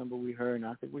last number we heard, and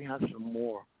I think we have some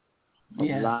more of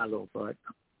Lalo. But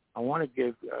I want to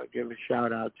give a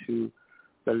shout out to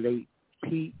the late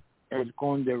Pete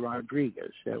Conde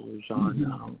Rodriguez that was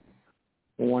on.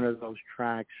 One of those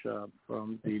tracks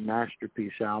from the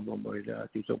Masterpiece album with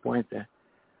Tito Puente,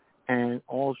 and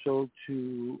also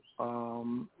to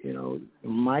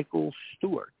Michael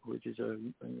Stewart, which is a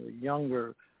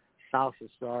younger salsa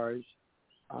stars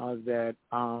that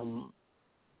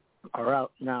are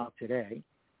out now today,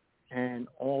 and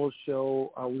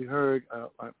also we heard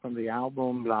from the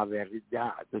album La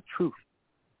Verdad, the truth,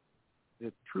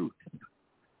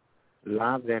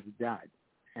 La Verdad,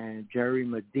 and Jerry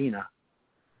Medina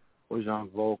was on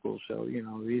vocals. So,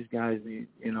 these guys need,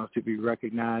 to be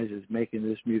recognized as making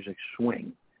this music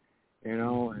swing,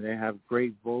 and they have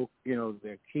great vocal,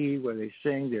 their key, where they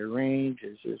sing, their range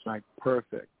is just like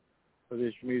perfect for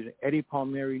this music. Eddie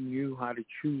Palmieri knew how to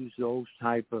choose those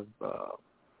type of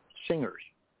singers.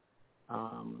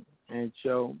 And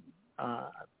so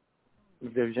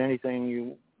if there's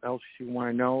anything else you want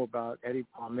to know about Eddie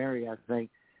Palmieri, I think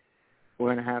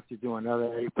we're going to have to do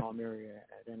another Eddie Palmieri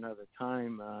at another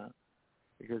time,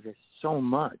 because there's so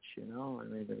much,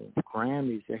 the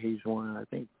Grammys that he's won, I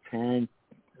think 10,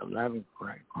 11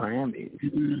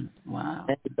 Grammys. Wow.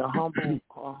 And he's a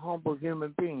humble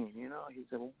human being,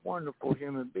 he's a wonderful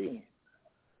human being.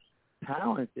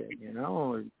 Talented, and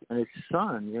his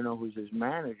son, who's his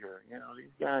manager,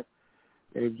 these guys,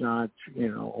 they've gone,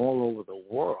 all over the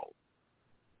world.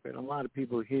 But a lot of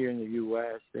people here in the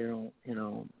U.S., they don't,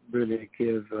 really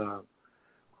give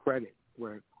credit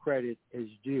where credit is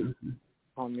due.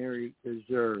 Palmieri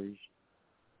deserves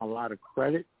a lot of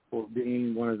credit for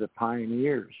being one of the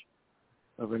pioneers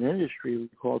of an industry we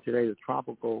call today the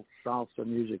tropical salsa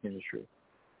music industry.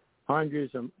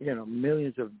 Hundreds of,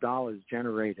 millions of dollars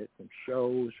generated from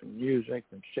shows, from music,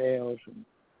 from sales, and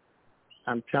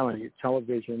I'm telling you,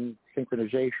 television,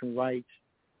 synchronization rights,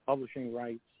 publishing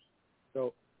rights.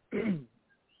 So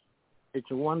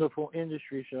it's a wonderful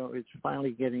industry, so it's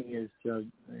finally getting its,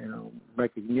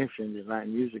 recognition in the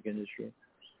Latin music industry.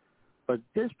 But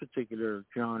this particular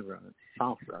genre,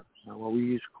 salsa, what we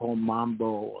used to call mambo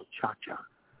or cha-cha,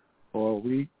 or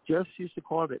we just used to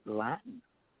call it Latin,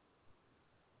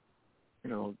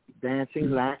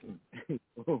 dancing Latin.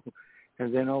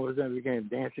 And then all of a sudden it became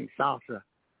dancing salsa,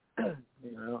 and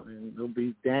it'll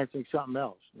be dancing something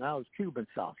else. Now it's Cuban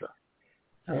salsa.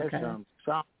 Okay. There's some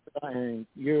salsa in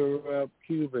Europe,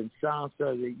 Cuban salsa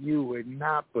that you would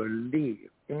not believe.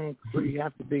 And you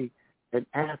have to be an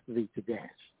athlete to dance.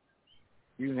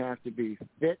 You have to be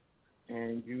fit,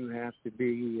 and you have to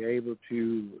be able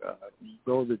to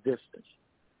go the distance.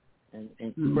 And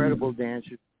incredible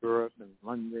dancers in Europe and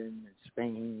London and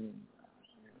Spain,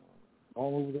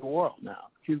 all over the world now,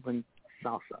 Cuban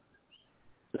salsa.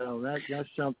 So that's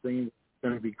something that's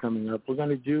going to be coming up. We're going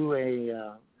to do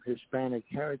a Hispanic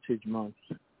Heritage Month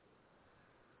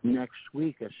next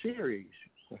week, a series,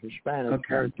 a Hispanic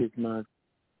Heritage Month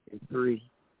in 3.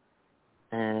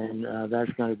 And that's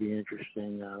going to be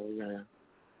interesting.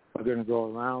 We're going to go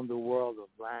around the world of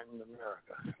Latin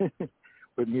America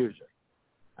with music.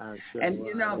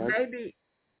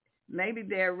 Maybe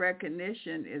their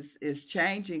recognition is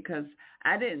changing, because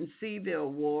I didn't see the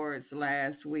awards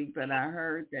last week, but I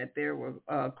heard that there were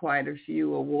quite a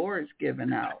few awards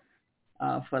given out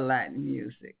for Latin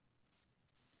music.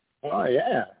 Oh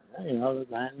yeah,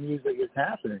 Latin music is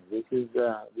happening. This is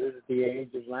the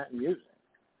age of Latin music.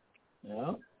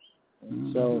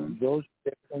 And so those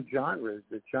different genres,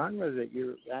 the genres that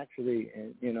you're actually,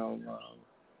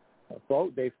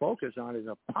 they focus on is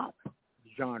a pop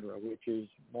genre, which is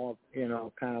more,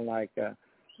 kind of like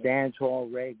dance hall,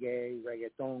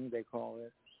 reggaeton, they call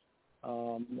it.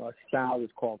 A style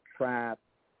is called trap,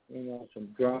 some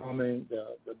drumming,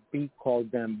 the beat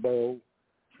called dembow.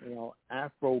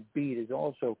 Afro beat is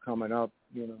also coming up,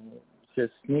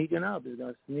 just sneaking up. It's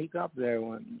going to sneak up there.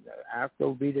 When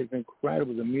Afro beat is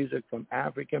incredible. The music from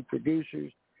African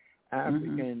producers,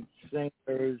 African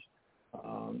singers,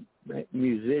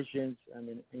 musicians. I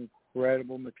mean,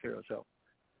 incredible material. So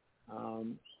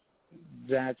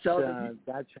that's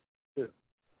too.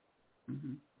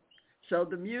 So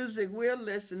the music we're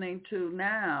listening to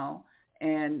now,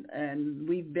 and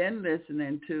we've been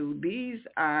listening to, these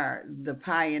are the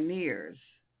pioneers.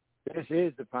 This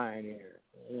is the pioneer.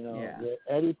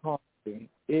 Eddie Palmieri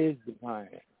is the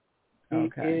pioneer. He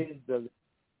is the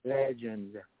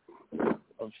legend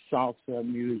of salsa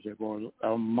music,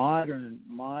 or modern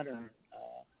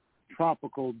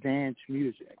tropical dance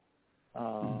music,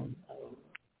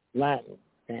 Latin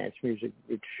dance music,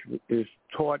 which is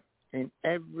taught in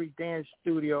every dance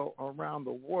studio around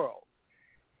the world.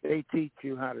 They teach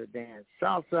you how to dance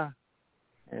salsa,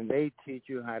 and they teach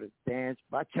you how to dance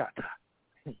bachata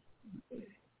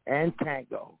and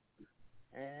tango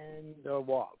and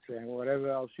waltz and whatever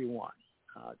else you want,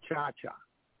 cha-cha.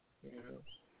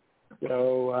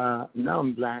 So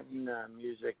Latin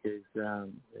music is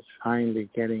finally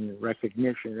getting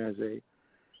recognition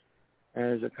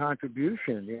as a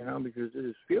contribution, because it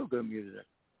is feel-good music.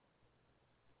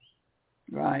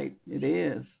 Right, it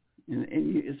is. And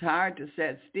it's hard to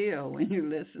sit still when you're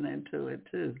listening to it,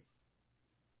 too.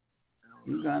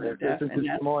 You're going to definitely listen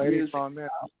to some more Eddie Palmieri.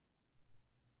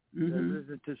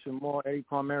 Listen to some more Eddie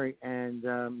Palmieri, and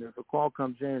if a call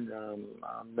comes in,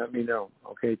 let me know,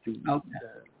 okay?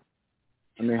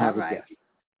 I may have a guest.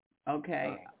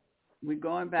 Okay. We're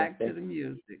going back to the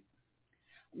music.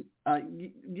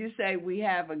 You say we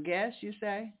have a guest, you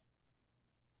say?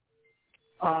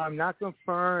 Not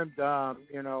confirmed.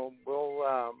 We'll.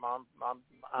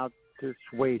 I'm just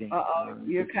waiting.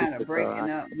 You're kind of breaking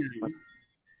up.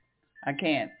 I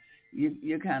can't.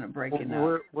 You're kind of breaking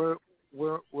up. We're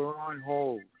on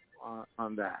hold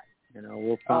on that.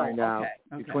 We'll find out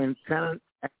between 10 and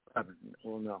 11.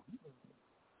 We'll know.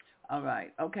 All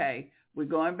right. Okay. We're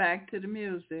going back to the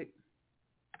music.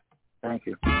 Thank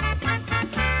you.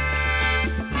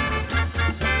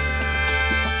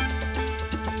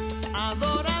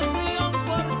 Adoración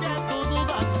porque tú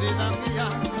dudas, vida mía.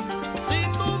 Si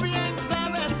tú bien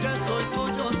sabes que soy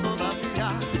tuyo todavía.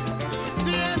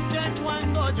 Si es que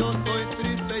cuando yo estoy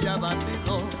triste y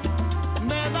abatido,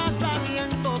 me das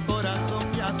aliento, corazón,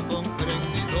 y has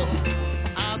comprendido.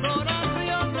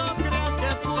 Adoración, no creas que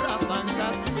es pura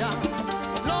fantasía.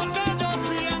 Lo que yo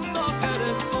siento que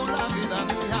eres tú, la vida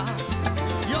mía.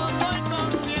 Yo soy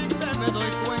consciente, me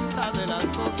doy cuenta de las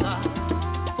cosas.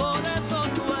 Por eso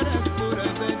tú eres pura y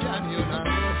bella, ni una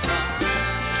rosa.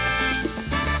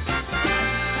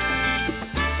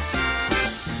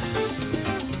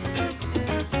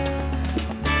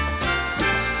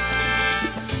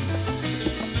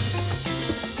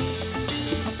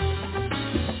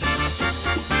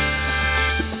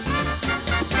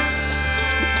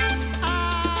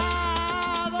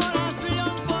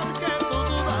 Adoración porque tú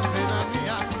dudas, vida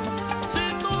mía. Si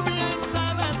tú bien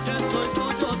sabes que soy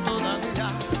tuyo todavía.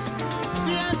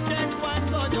 Si es que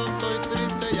cuando yo estoy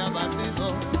triste y abatido,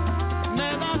 me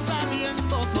das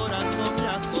aliento, corazón, y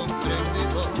has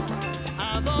comprendido.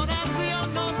 Adoración,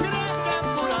 no crees que es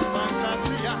pura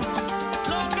fantasía.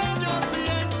 Lo que yo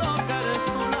siento que eres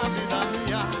tú, la vida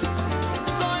mía.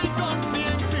 Soy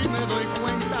consciente y me doy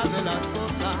cuenta de las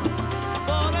cosas.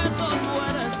 Por eso tú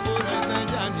eres pura y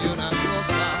bella, ni una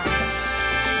rosa.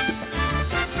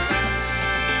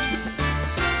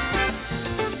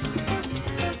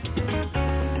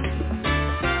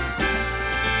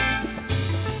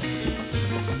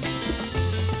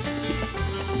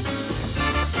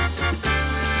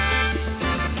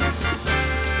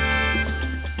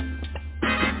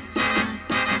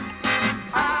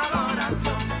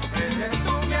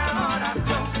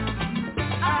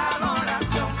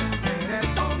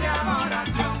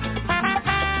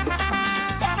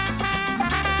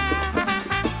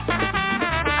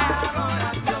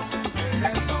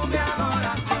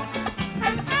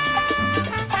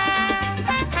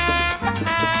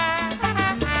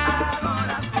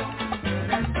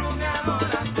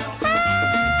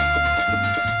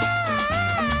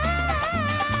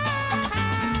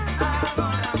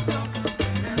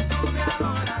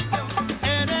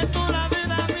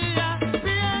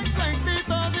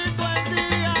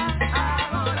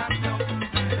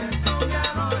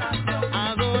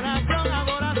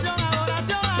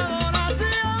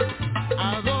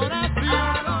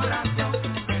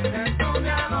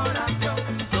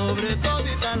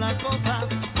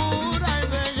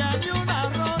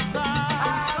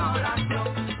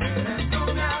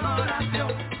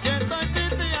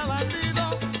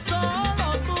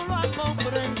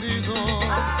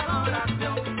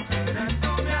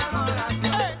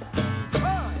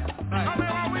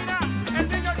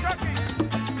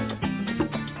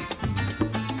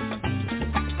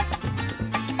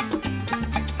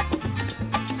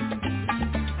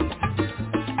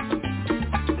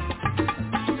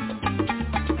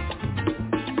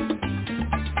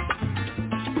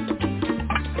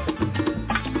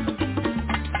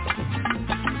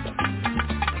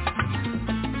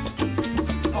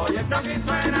 Oye, Chucky,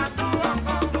 suena tu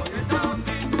bongo. Oye,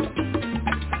 Chucky.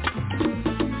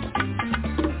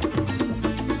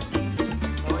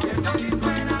 Oye, Chucky,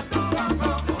 suena tu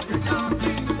bongo. Oye,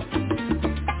 Chucky.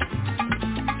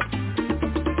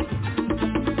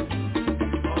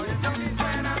 Oye, Chucky,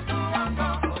 suena tu bongo.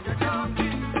 Oye, Chucky.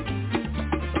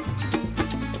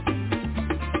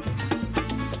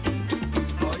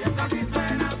 Oye, Chucky,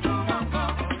 suena tu bongo.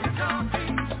 Oye, Chucky.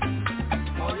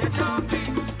 Oye, Chucky.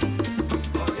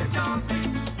 Oye, Chucky.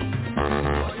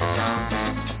 Oye, Chucky.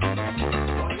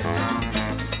 Oye, Chucky.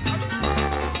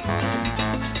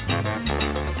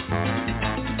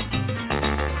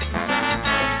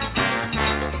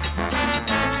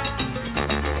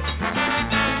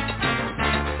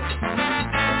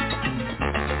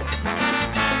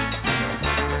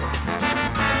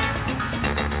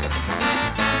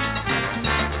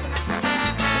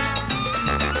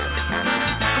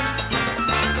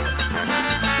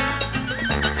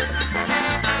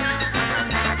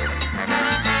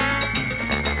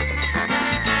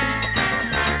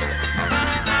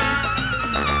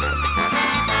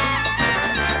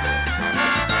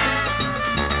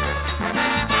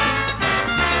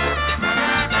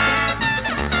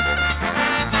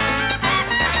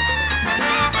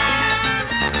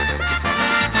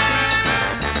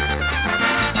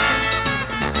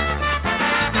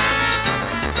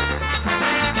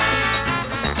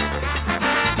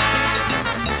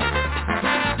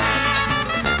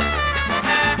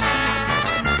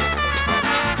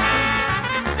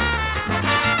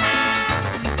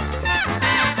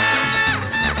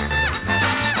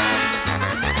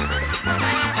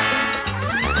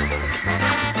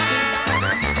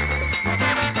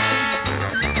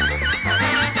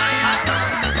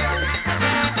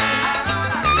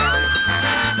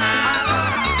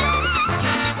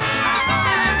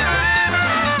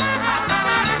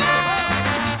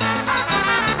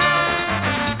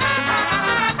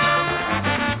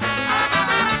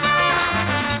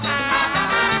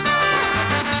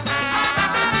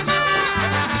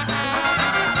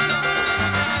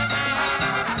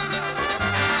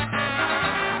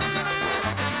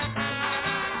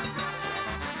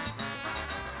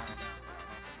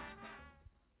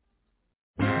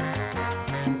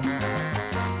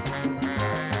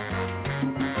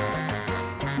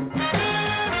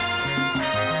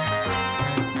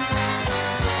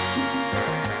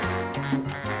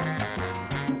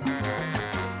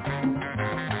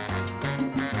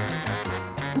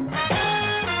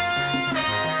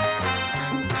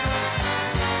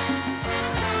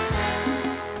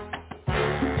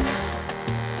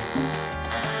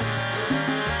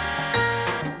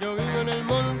 Yo vivo en el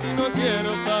monte y no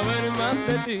quiero saber más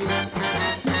de ti.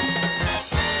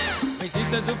 Me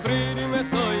hiciste sufrir y me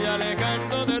estoy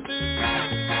alejando de ti.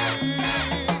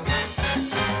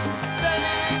 Te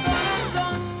di mi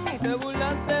corazón y te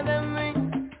burlaste de mí.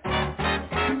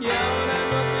 Y ahora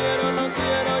no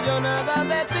quiero yo nada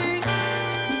de ti.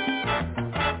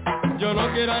 Yo no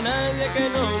quiero a nadie que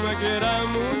no me quiera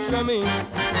mucho a mí.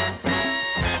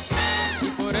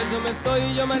 Por eso me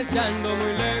estoy yo marchando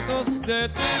muy lejos de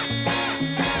ti.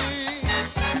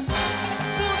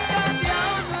 Búscate a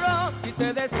otro y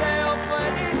te deseo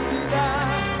felicidad,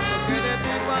 porque de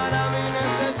ti para mí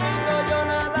necesito yo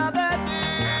nada de ti.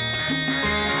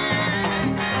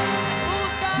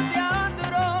 Búscate a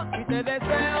otro y te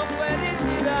deseo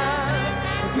felicidad,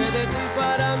 porque de ti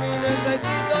para mí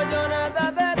necesito yo nada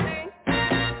de ti.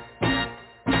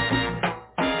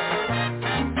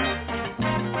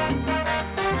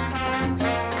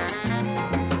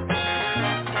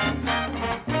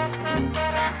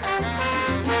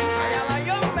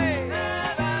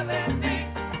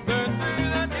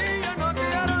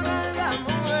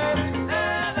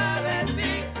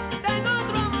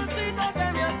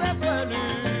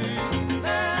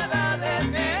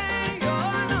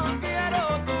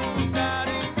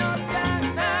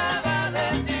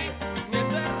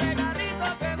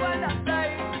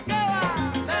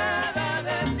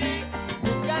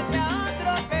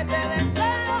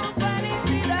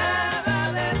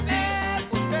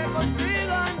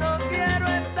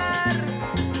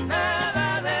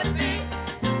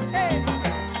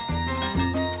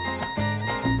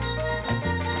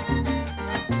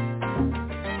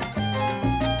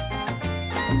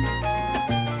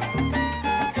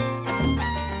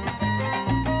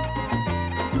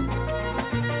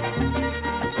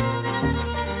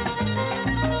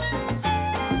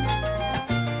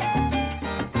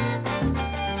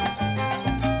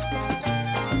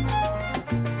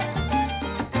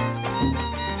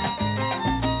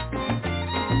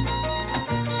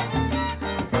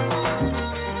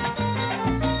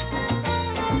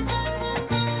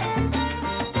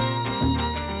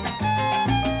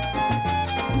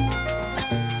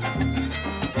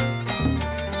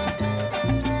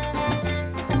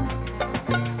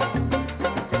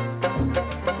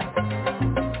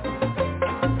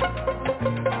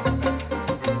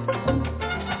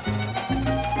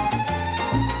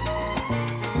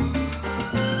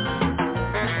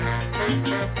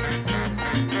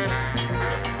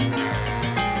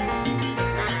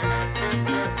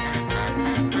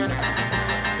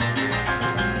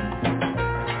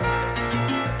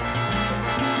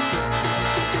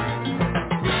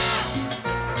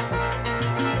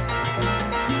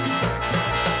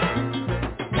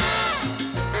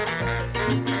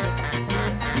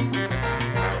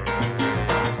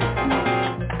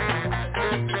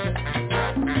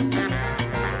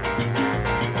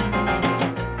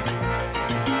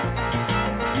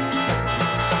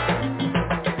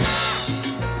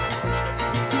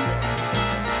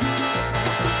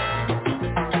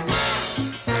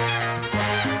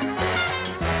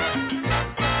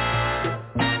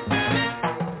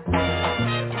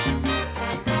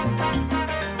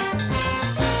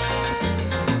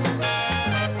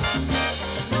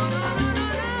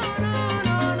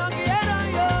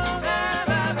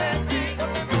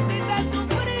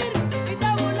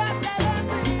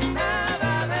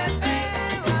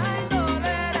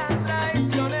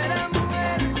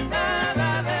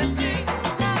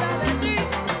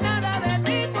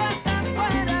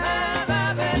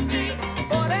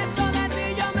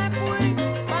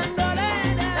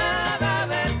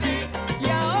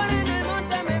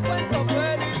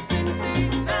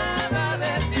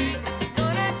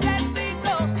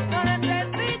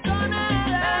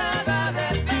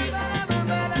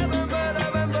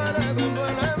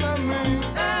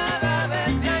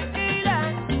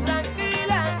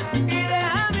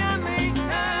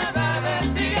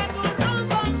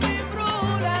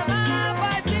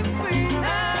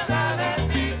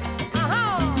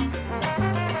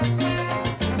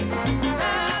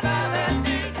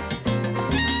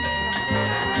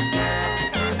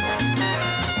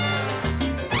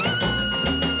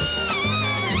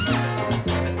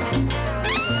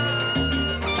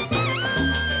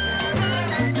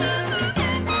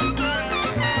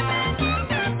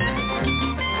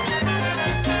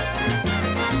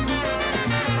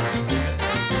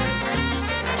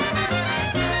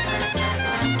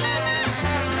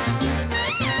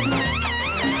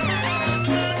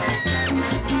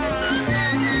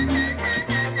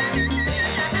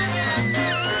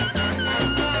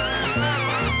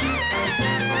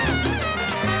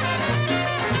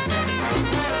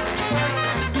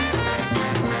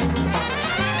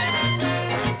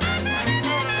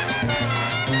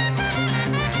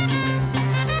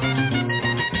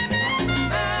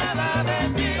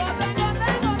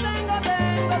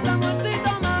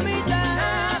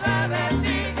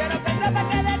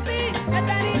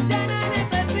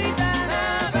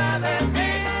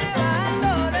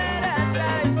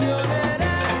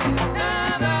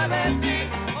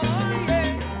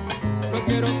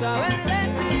 quiero saber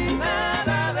de ti,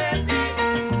 nada de ti.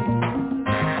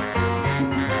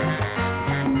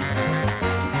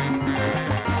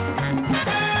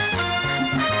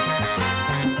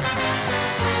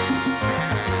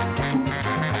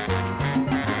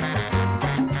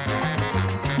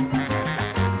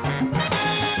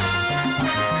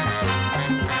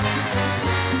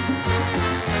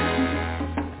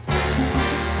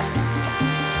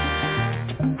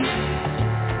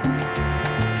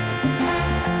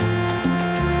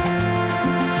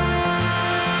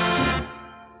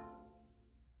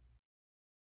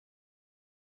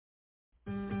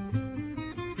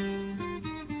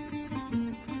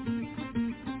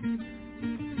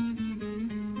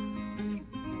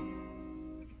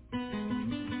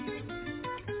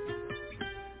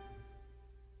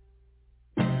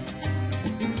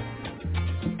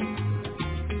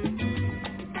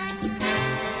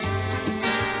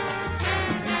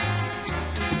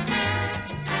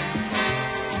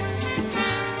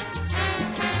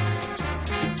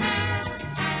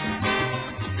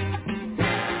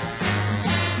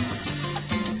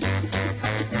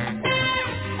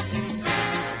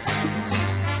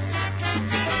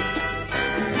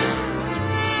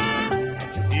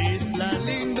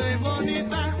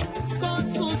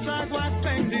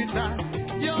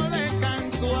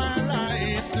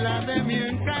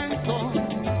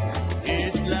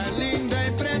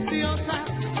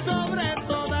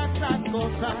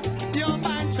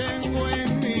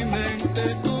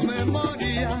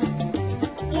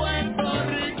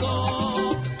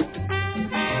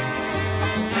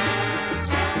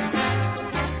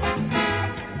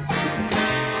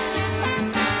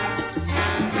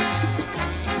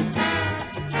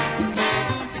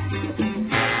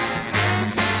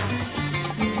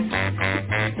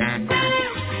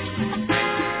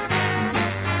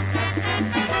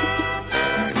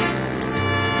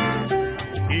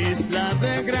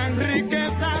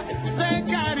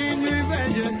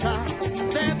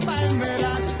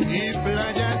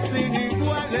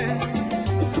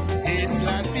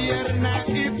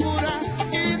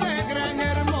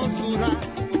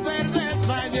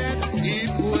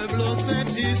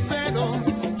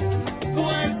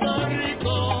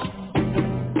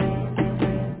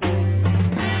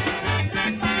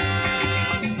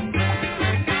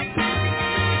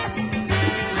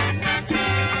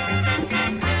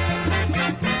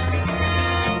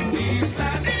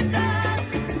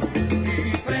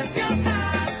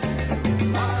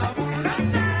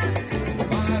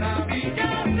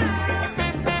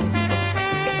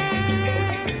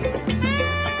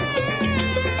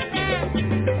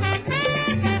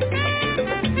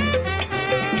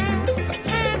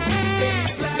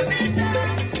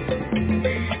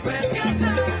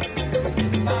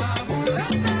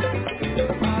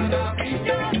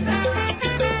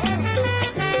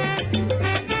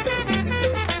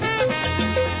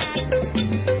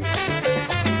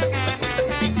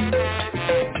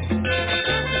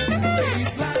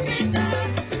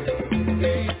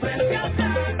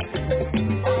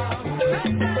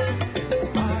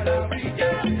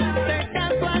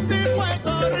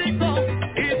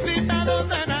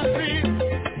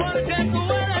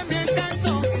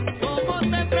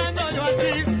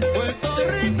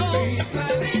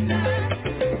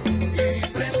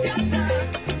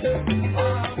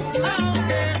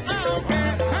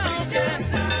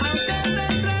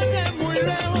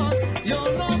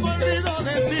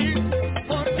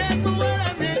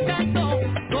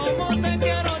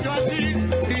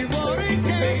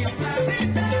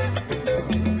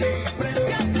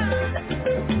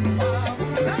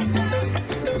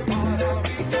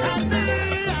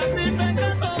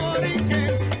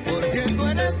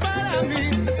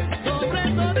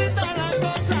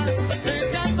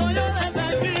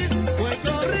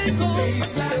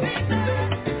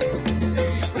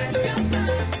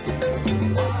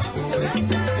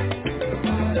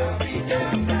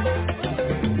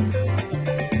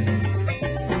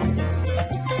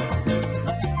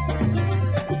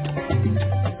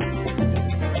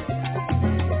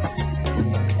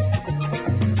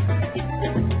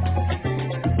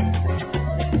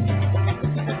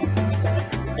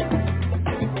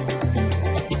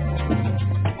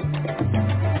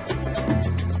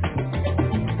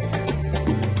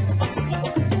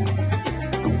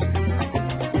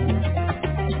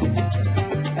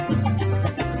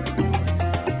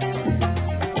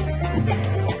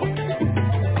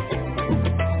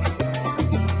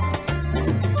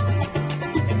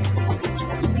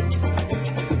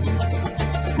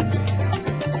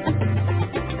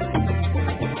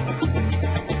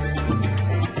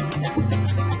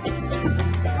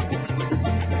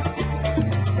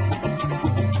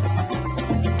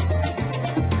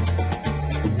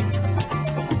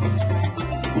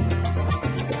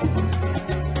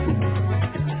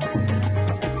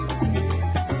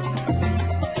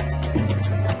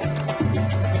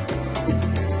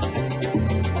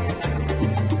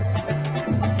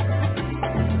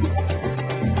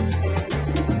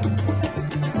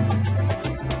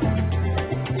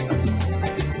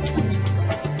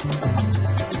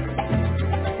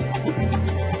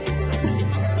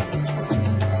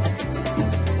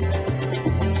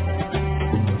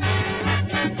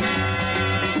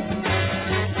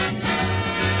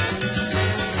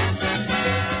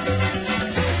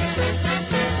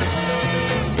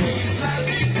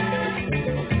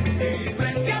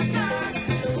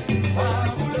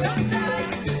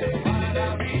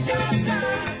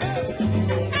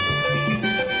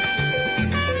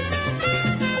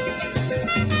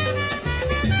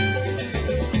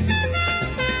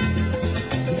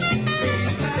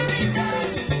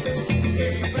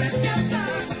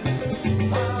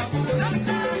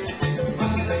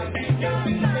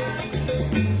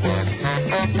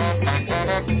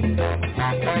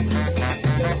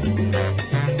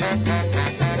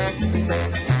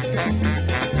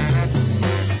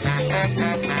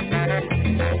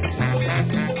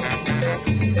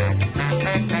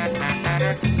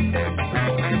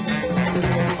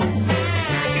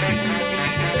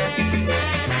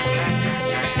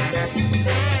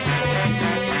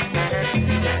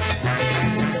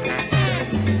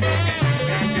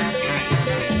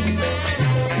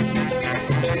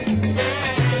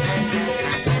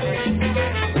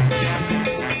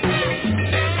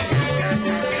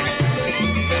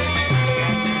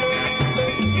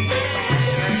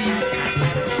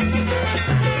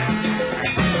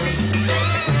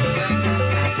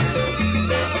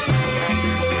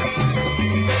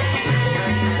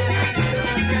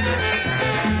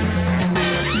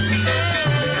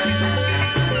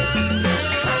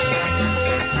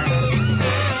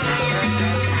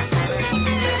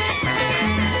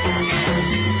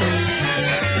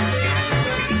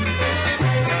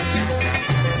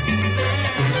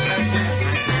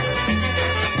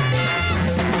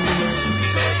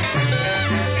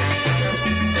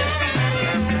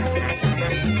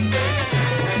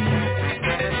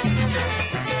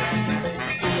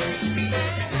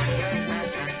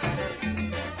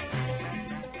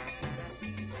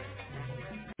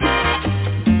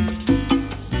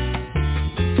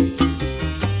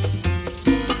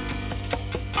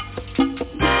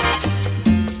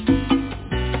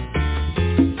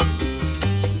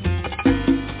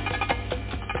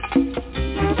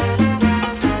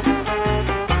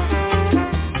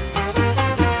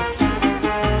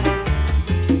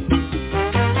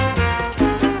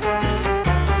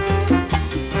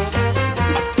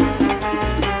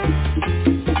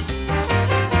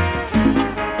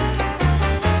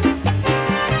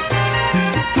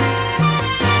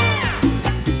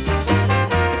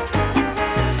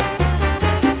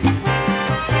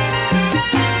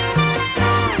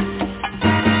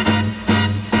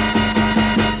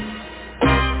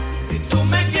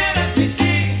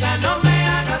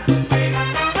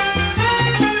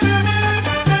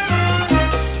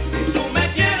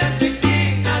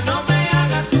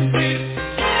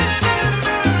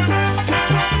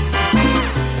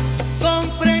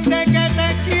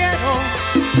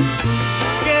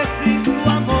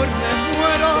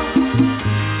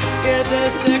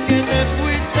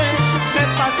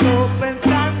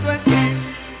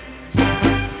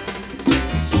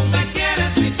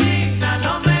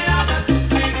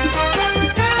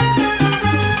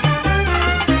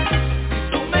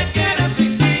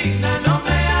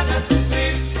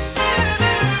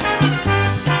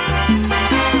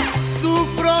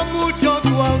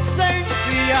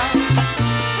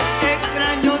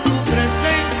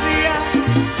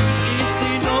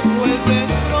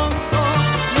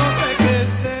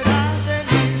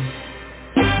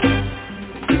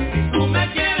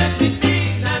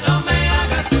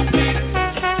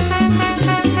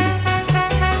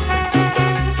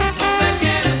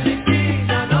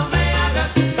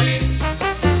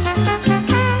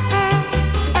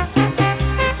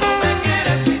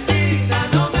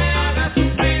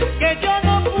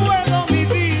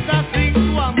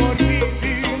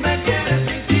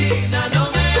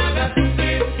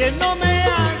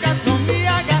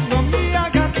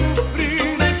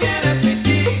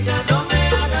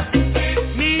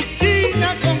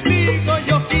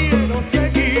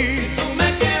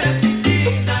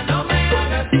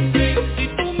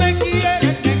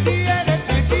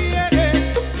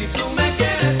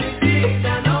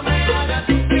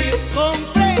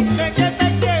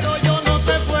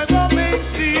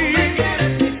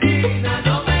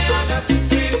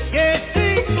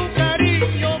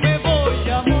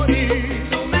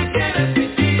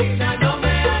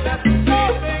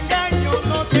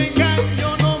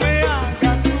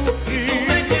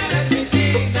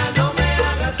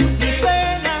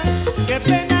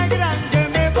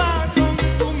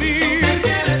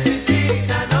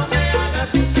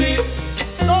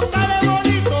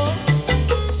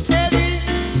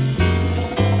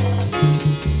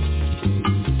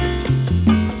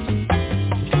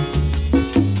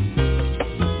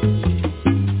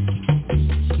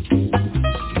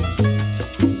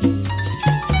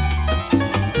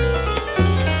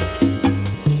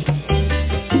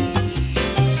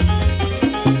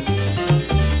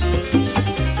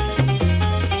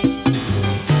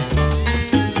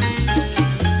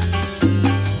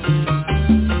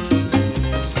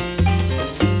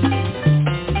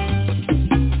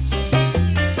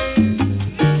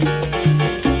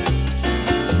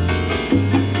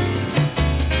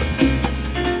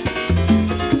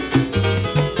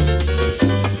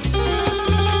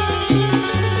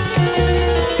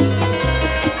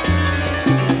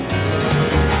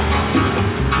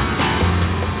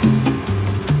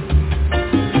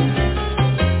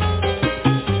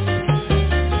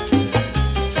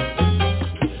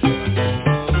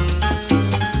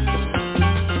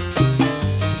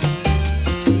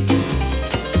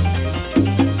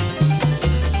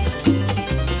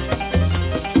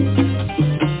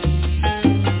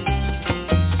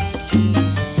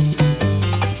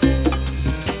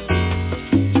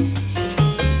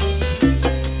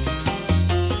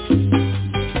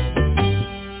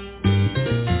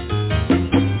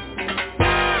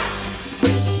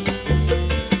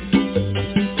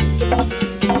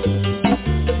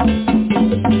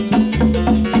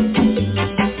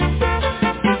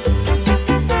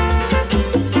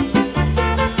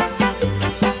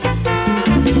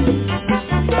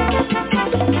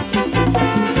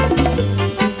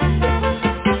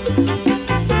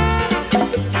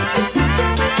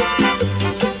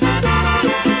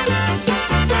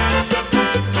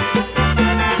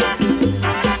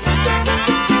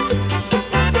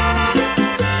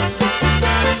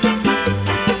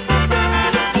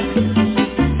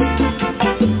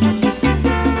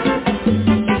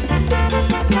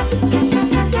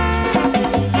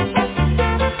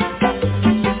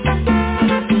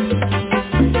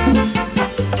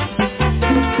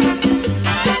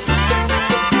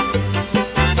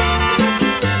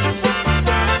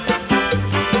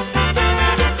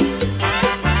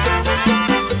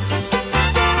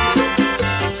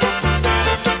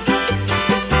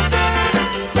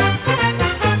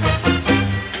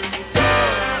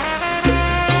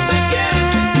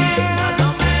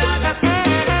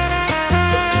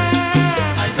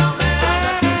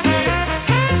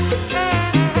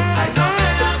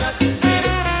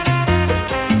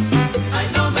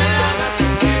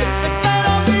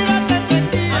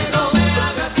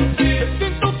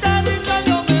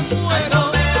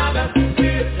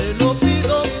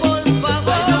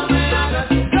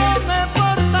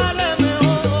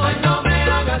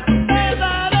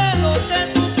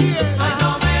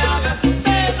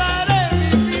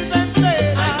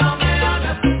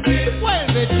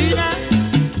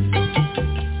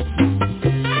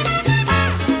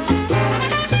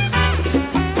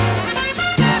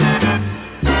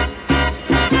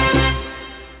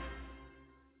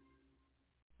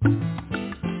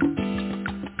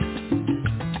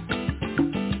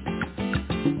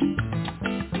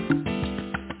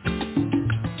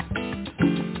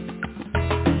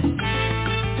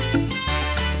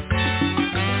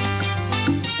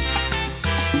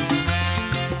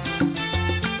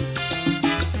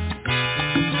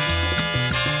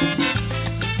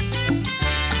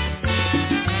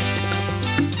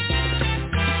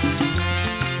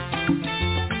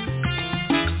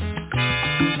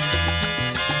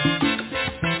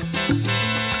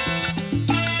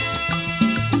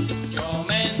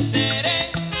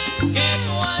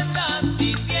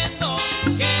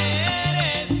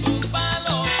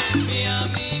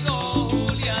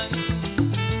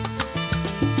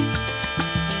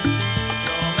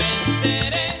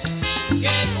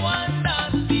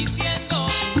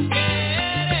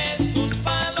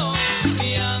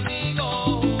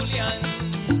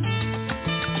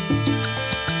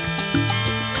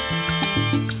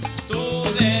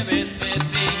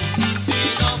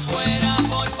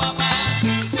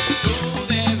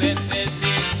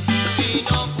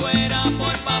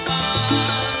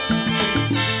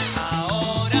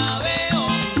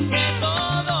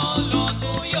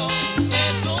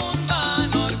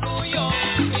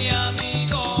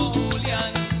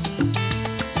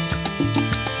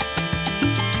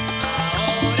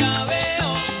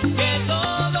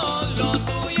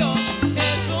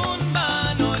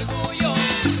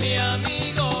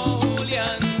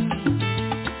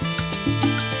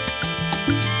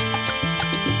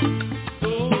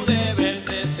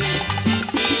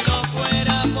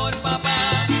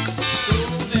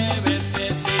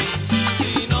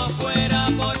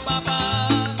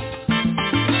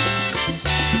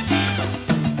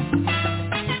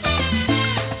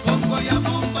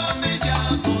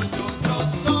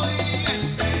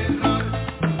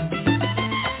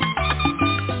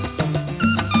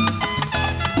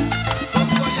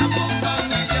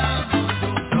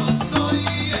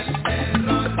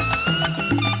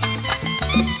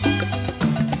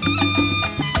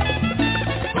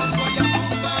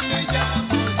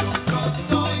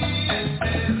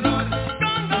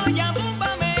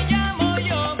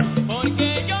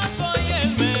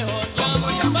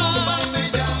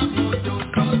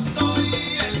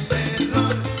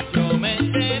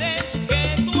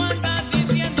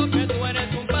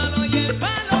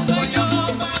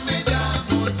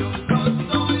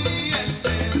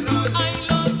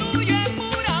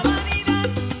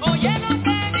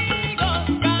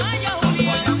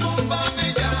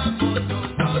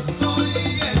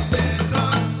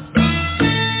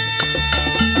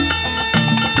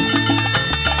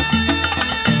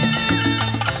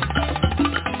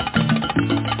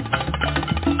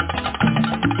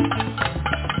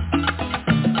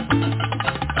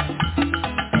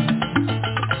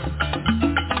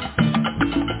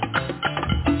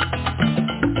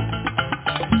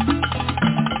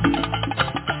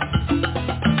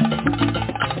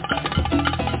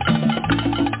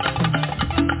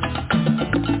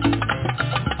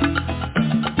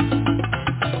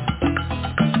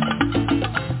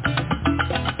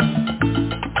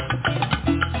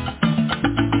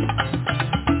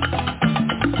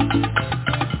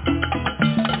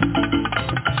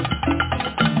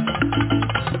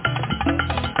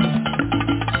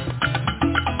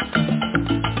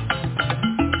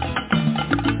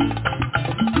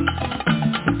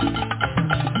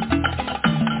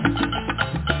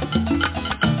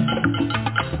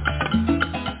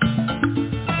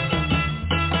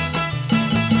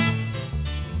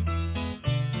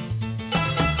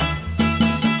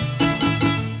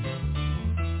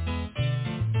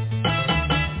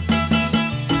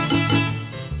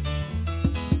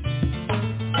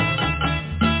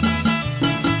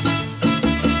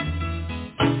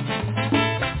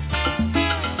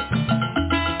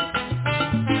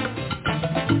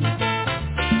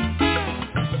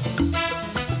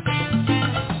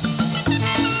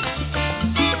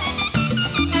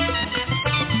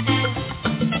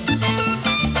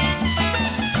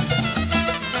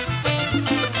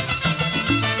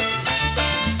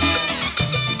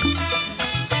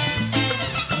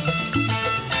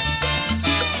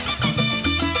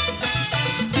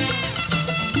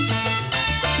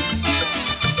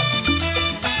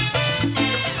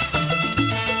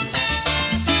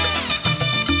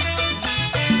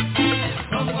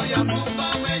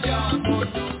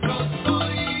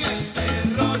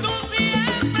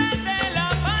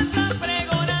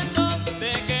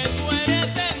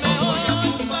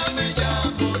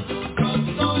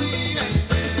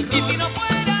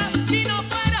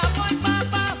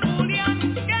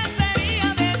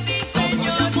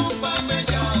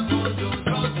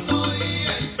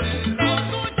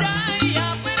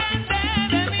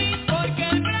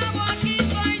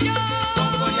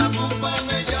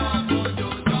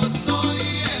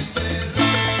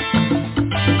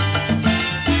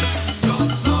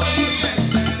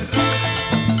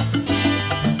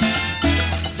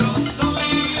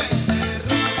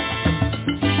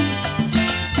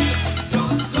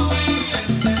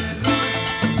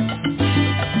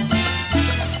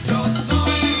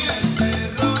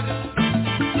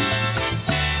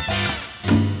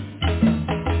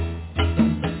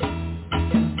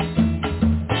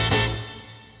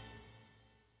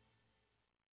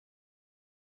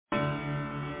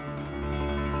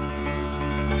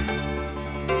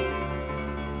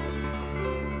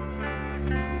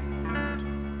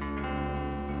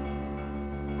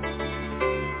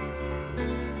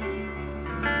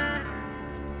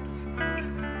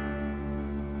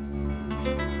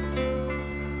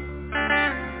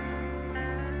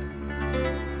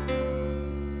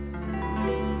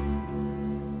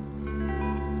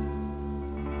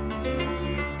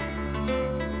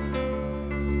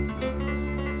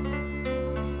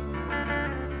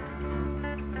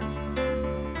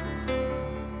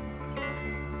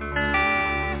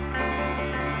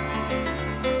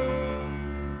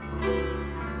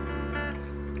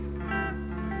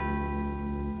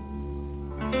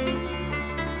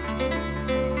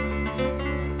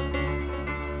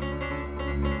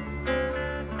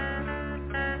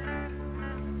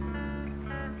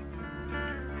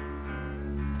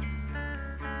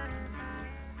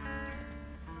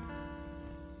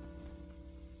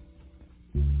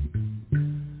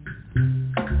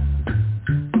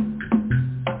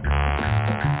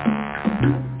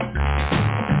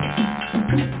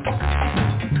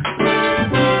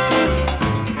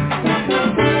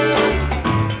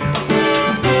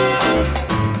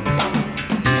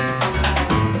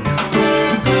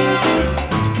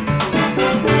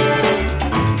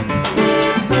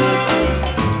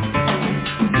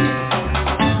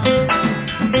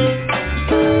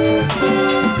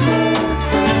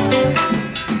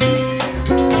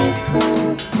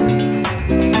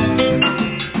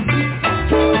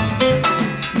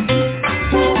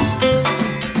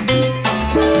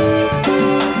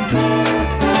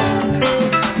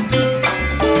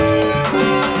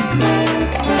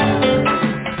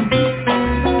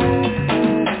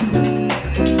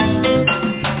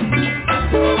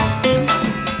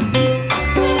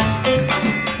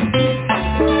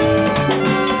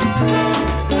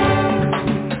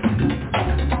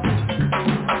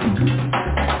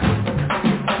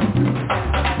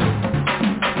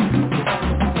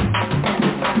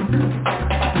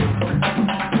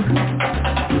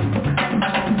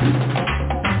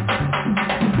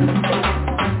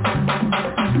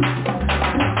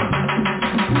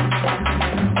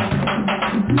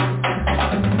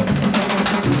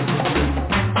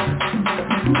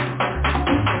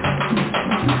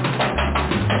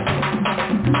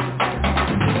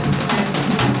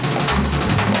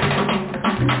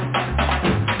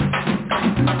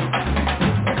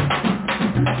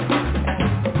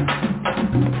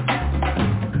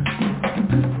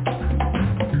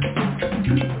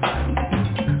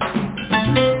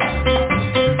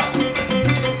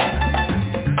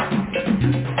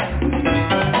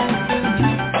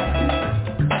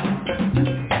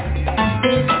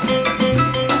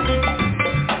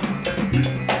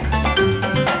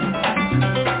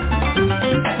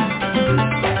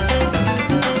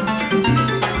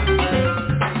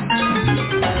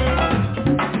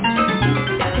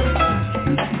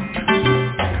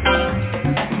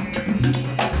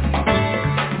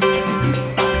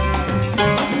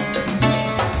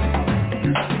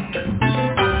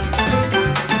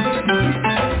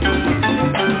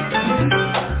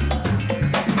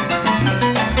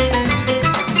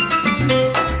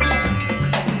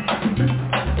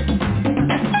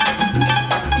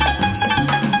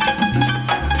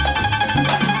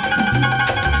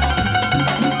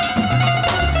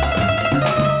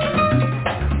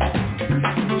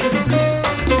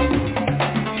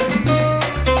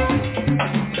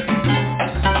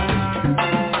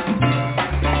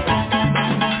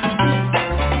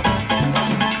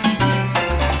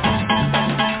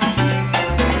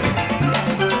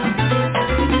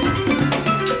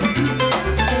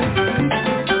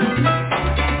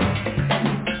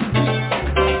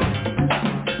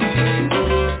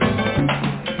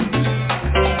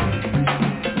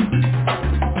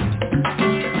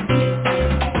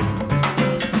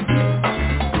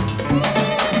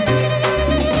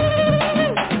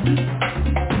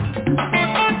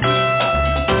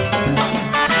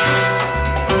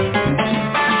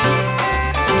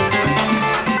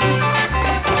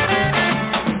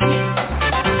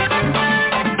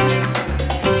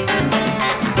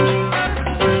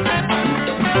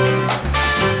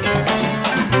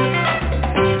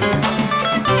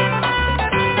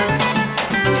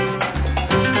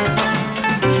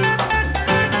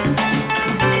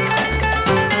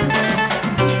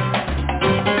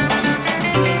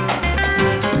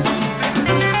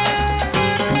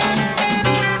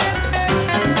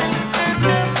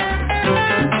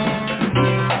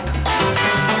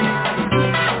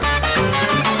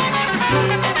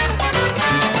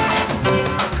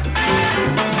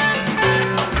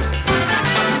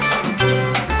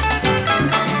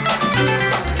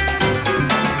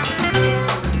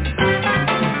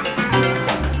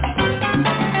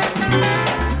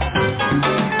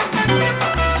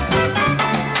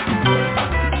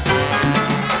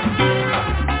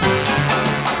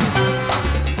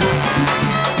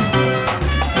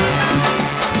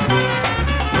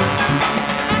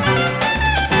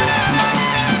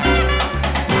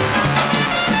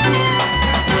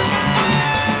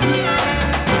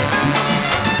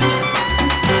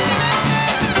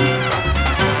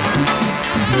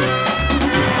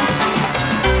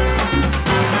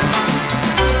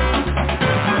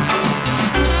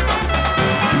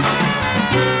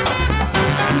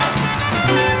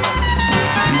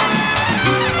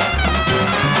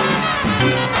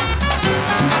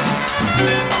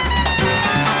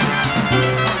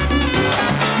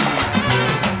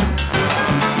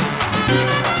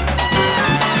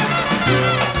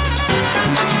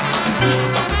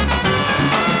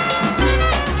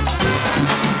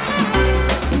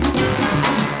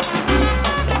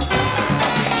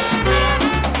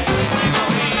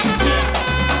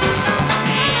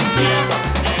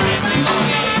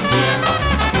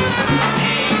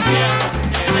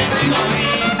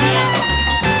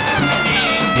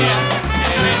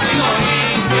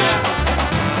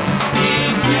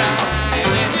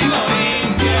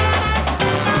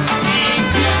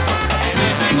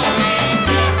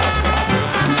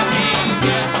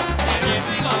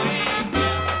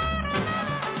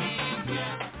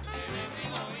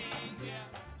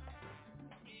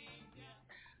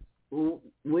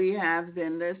 have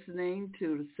been listening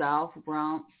to the South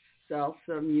Bronx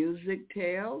Salsa Music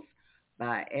Tales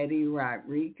by Eddie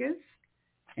Rodriguez.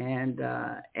 And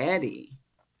Eddie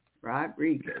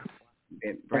Rodriguez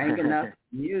been bringing up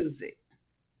music.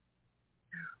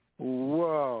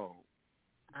 Whoa.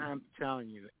 I'm telling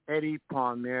you, Eddie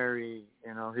Palmieri,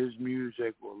 his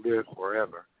music will live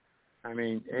forever. I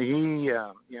mean, he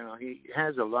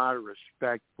has a lot of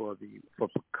respect for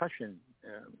percussion,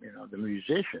 the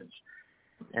musicians.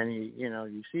 And he,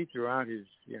 you see throughout his,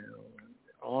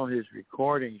 all his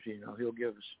recordings, he'll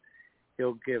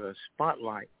give a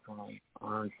spotlight on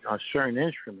a certain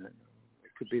instrument.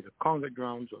 It could be the conga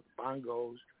drums or the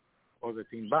bongos or the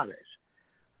timbales.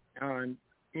 And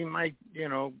he might,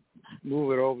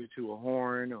 move it over to a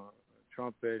horn or a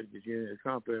trumpet, a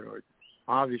trumpet, or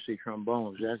obviously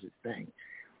trombones. That's his thing,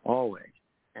 always.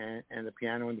 And the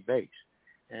piano and the bass.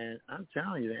 And I'm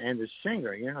telling you, and the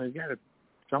singer, you got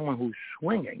someone who's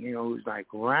swinging, who's like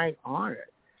right on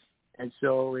it. And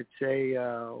so it's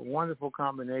a wonderful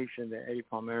combination that Eddie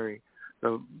Palmieri,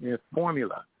 the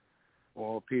formula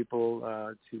for people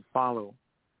to follow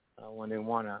when they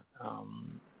want to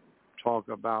talk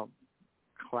about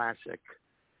classic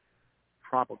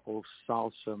tropical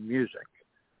salsa music,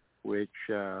 which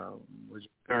was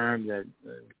a term that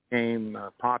became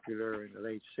popular in the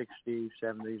late 60s,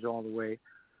 70s, all the way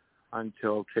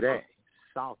until today.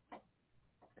 Salsa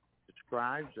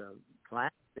describes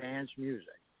classic dance music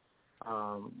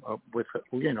with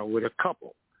a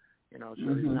couple, so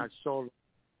it's not so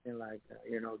like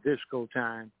disco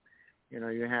time.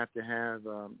 You have to have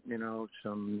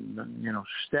some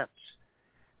steps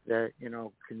that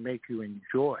can make you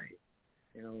enjoy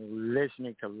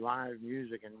listening to live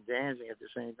music and dancing at the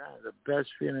same time. The best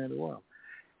feeling in the world.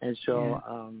 And so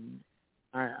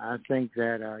I think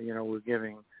that we're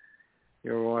giving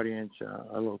your audience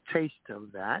a little taste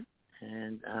of that,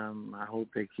 and I hope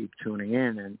they keep tuning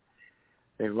in and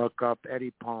they look up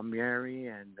Eddie Palmieri.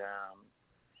 And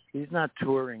he's not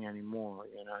touring anymore.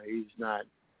 He's not.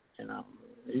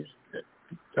 He's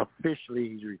officially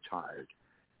he's retired.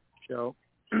 So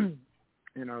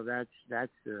that's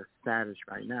the status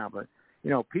right now. But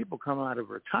people come out of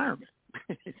retirement,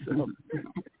 so,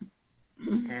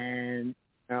 and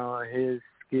his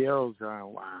skills are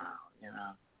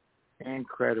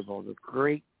incredible. The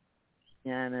great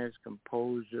pianist,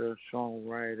 composer,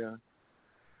 songwriter,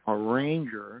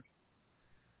 arranger.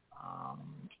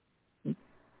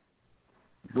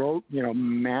 Wrote,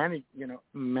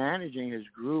 managing his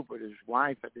group with his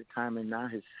wife at the time and now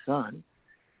his son,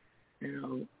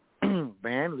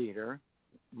 band leader,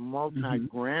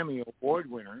 multi-Grammy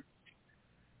award winner,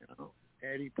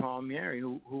 Eddie Palmieri,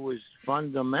 who was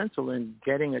fundamental in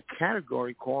getting a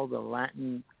category called the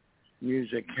Latin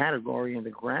music category in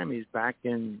the Grammys back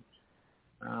in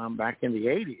the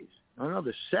 80s. No,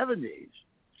 the 70s.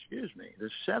 Excuse me, the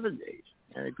 70s.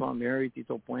 Eddie Palmieri,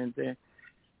 Tito Puente,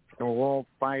 they were all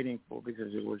fighting for,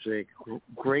 because it was a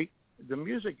great. The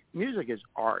music is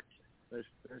art. Let's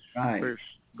first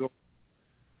go.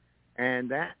 And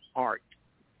that art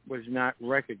was not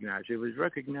recognized. It was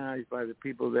recognized by the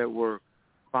people that were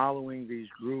following these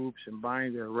groups and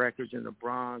buying their records in the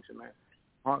Bronx and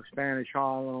Spanish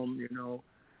Harlem,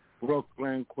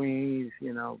 Brooklyn, Queens,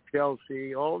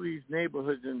 Chelsea, all these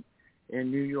neighborhoods in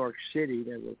New York City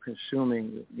that were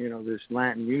consuming, this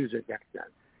Latin music back then.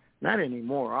 Not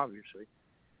anymore, obviously.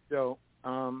 So,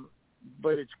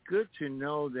 but it's good to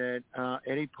know that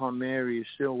Eddie Palmieri is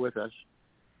still with us,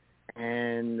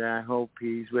 and I hope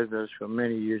he's with us for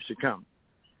many years to come.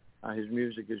 His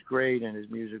music is great, and his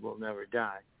music will never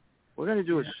die. We're going to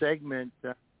do a segment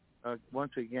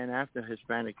once again after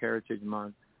Hispanic Heritage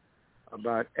Month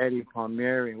about Eddie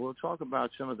Palmieri. We'll talk about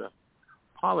some of the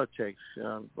politics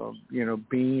of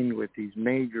being with these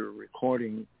major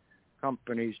recording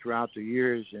companies throughout the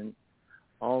years and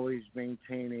always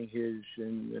maintaining his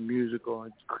and the musical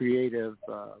and creative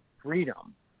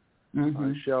freedom.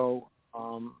 So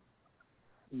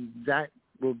that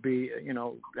will be,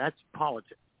 that's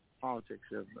politics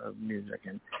of music,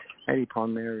 and Eddie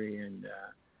Palmieri, and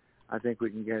I think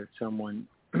we can get someone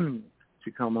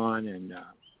to come on and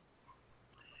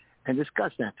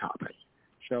discuss that topic.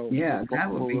 So that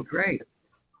would be great.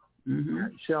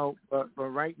 So, but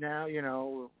right now,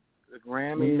 the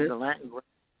Grammys, the Latin Grammys,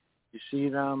 you see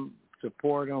them,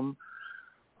 support them.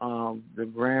 The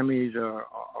Grammys are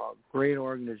a great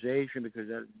organization because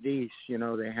at least,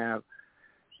 they have,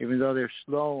 even though they're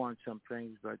slow on some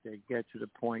things, but they get to the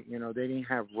point, they didn't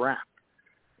have rap.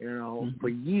 For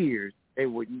years, they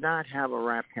would not have a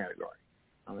rap category.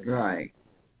 Right.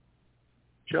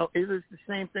 So it was the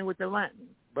same thing with the Latin,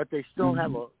 but they still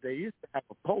they used to have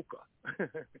a polka,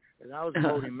 and I was a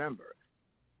voting member.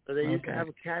 So they used to have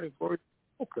a category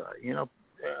polka,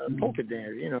 polka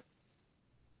dance,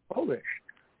 Polish,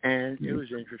 and it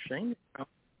was interesting. I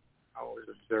always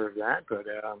observed that, but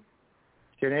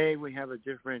today we have a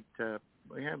different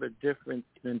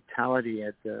mentality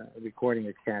at the Recording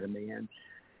Academy, and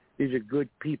these are good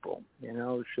people,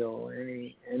 So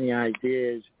any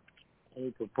ideas,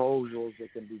 any proposals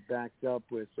that can be backed up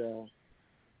with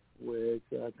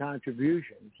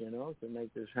contributions, to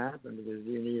make this happen, because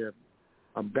you need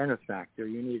a benefactor,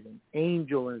 you need an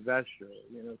angel investor,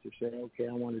 to say, okay,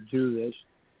 I want to do this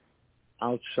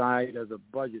outside of the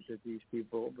budget that these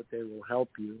people, but they will help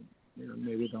you.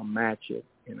 Maybe they'll match it.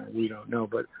 We don't know,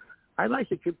 but I'd like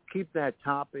to keep that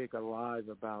topic alive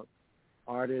about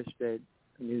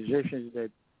musicians that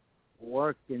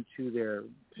worked into their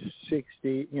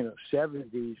 60s,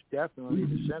 70s, definitely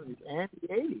the 70s and the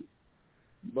 80s.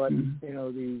 But,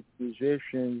 these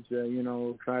musicians,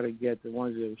 try to get the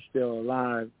ones that are still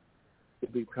alive to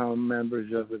become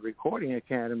members of the Recording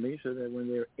Academy so that when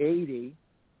they're 80,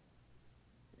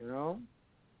 they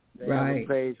have a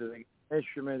place, so they got an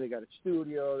instrument, they got a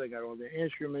studio, they got all their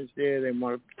instruments there, they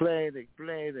want to play, they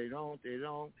don't.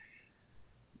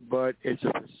 But it's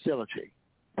a facility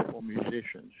for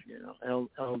musicians,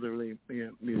 elderly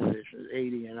musicians,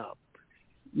 80 and up.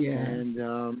 Yeah. And,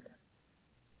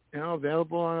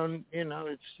 available on,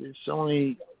 it's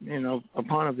only,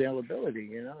 upon availability,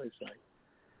 it's like,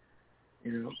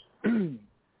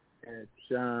 it's,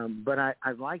 but I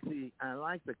like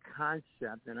the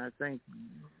concept, and I think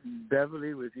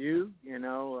Beverly with you,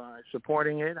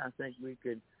 supporting it, I think we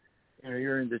could,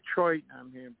 you're in Detroit, I'm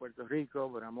here in Puerto Rico,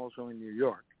 but I'm also in New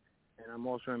York, and I'm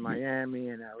also in Miami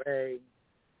and LA,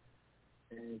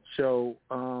 and so,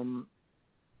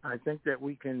 I think that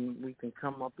we can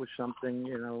come up with something,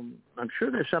 I'm sure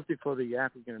there's something for the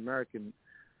African American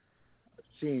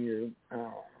senior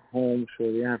homes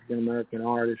for the African American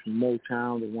artists from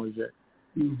Motown, the ones that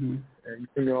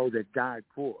that died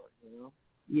poor,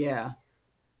 Yeah.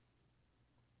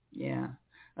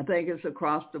 I think it's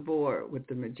across the board with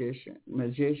the magician.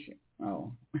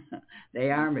 Oh,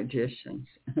 they are magicians.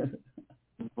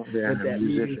 They are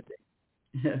musicians.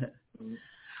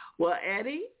 Well,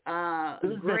 Eddie,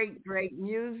 great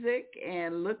music,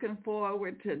 and looking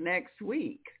forward to next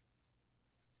week.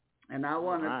 And I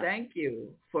want to thank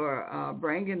you for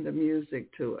bringing the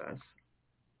music to us.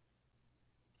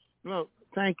 Well,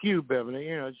 thank you, Beverly.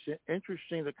 It's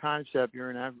interesting, the concept. You're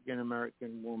an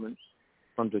African-American woman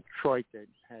from Detroit that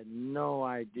had no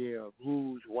idea of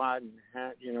who's what,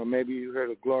 and maybe you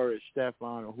heard of Gloria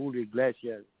Estefan or Julio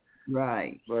Iglesias.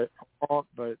 Right. But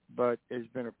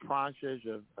it's been a process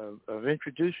of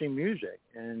introducing music,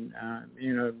 and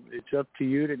it's up to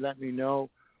you to let me know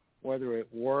whether it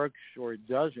works or it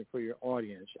doesn't for your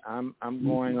audience. I'm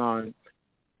going on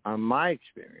my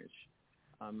experience.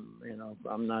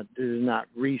 I'm not, this is not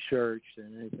researched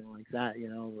and anything like that.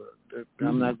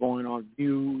 I'm not going on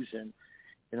views and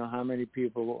how many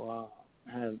people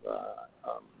have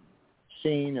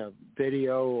seen a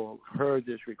video or heard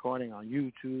this recording on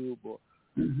YouTube or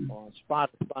on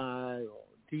Spotify or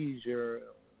Deezer.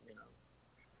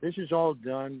 This is all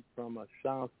done from a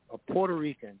Puerto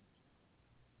Rican,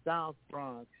 South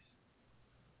Bronx,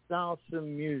 salsa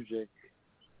music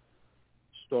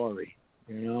story,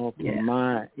 from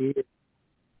my ear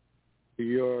to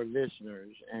your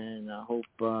listeners. And I hope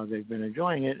they've been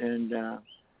enjoying it, and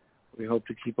we hope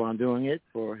to keep on doing it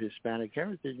for Hispanic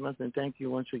Heritage Month. And thank you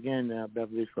once again,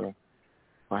 Beverly, for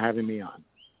having me on.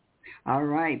 All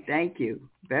right. Thank you.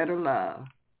 Better love.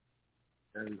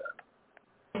 Better love.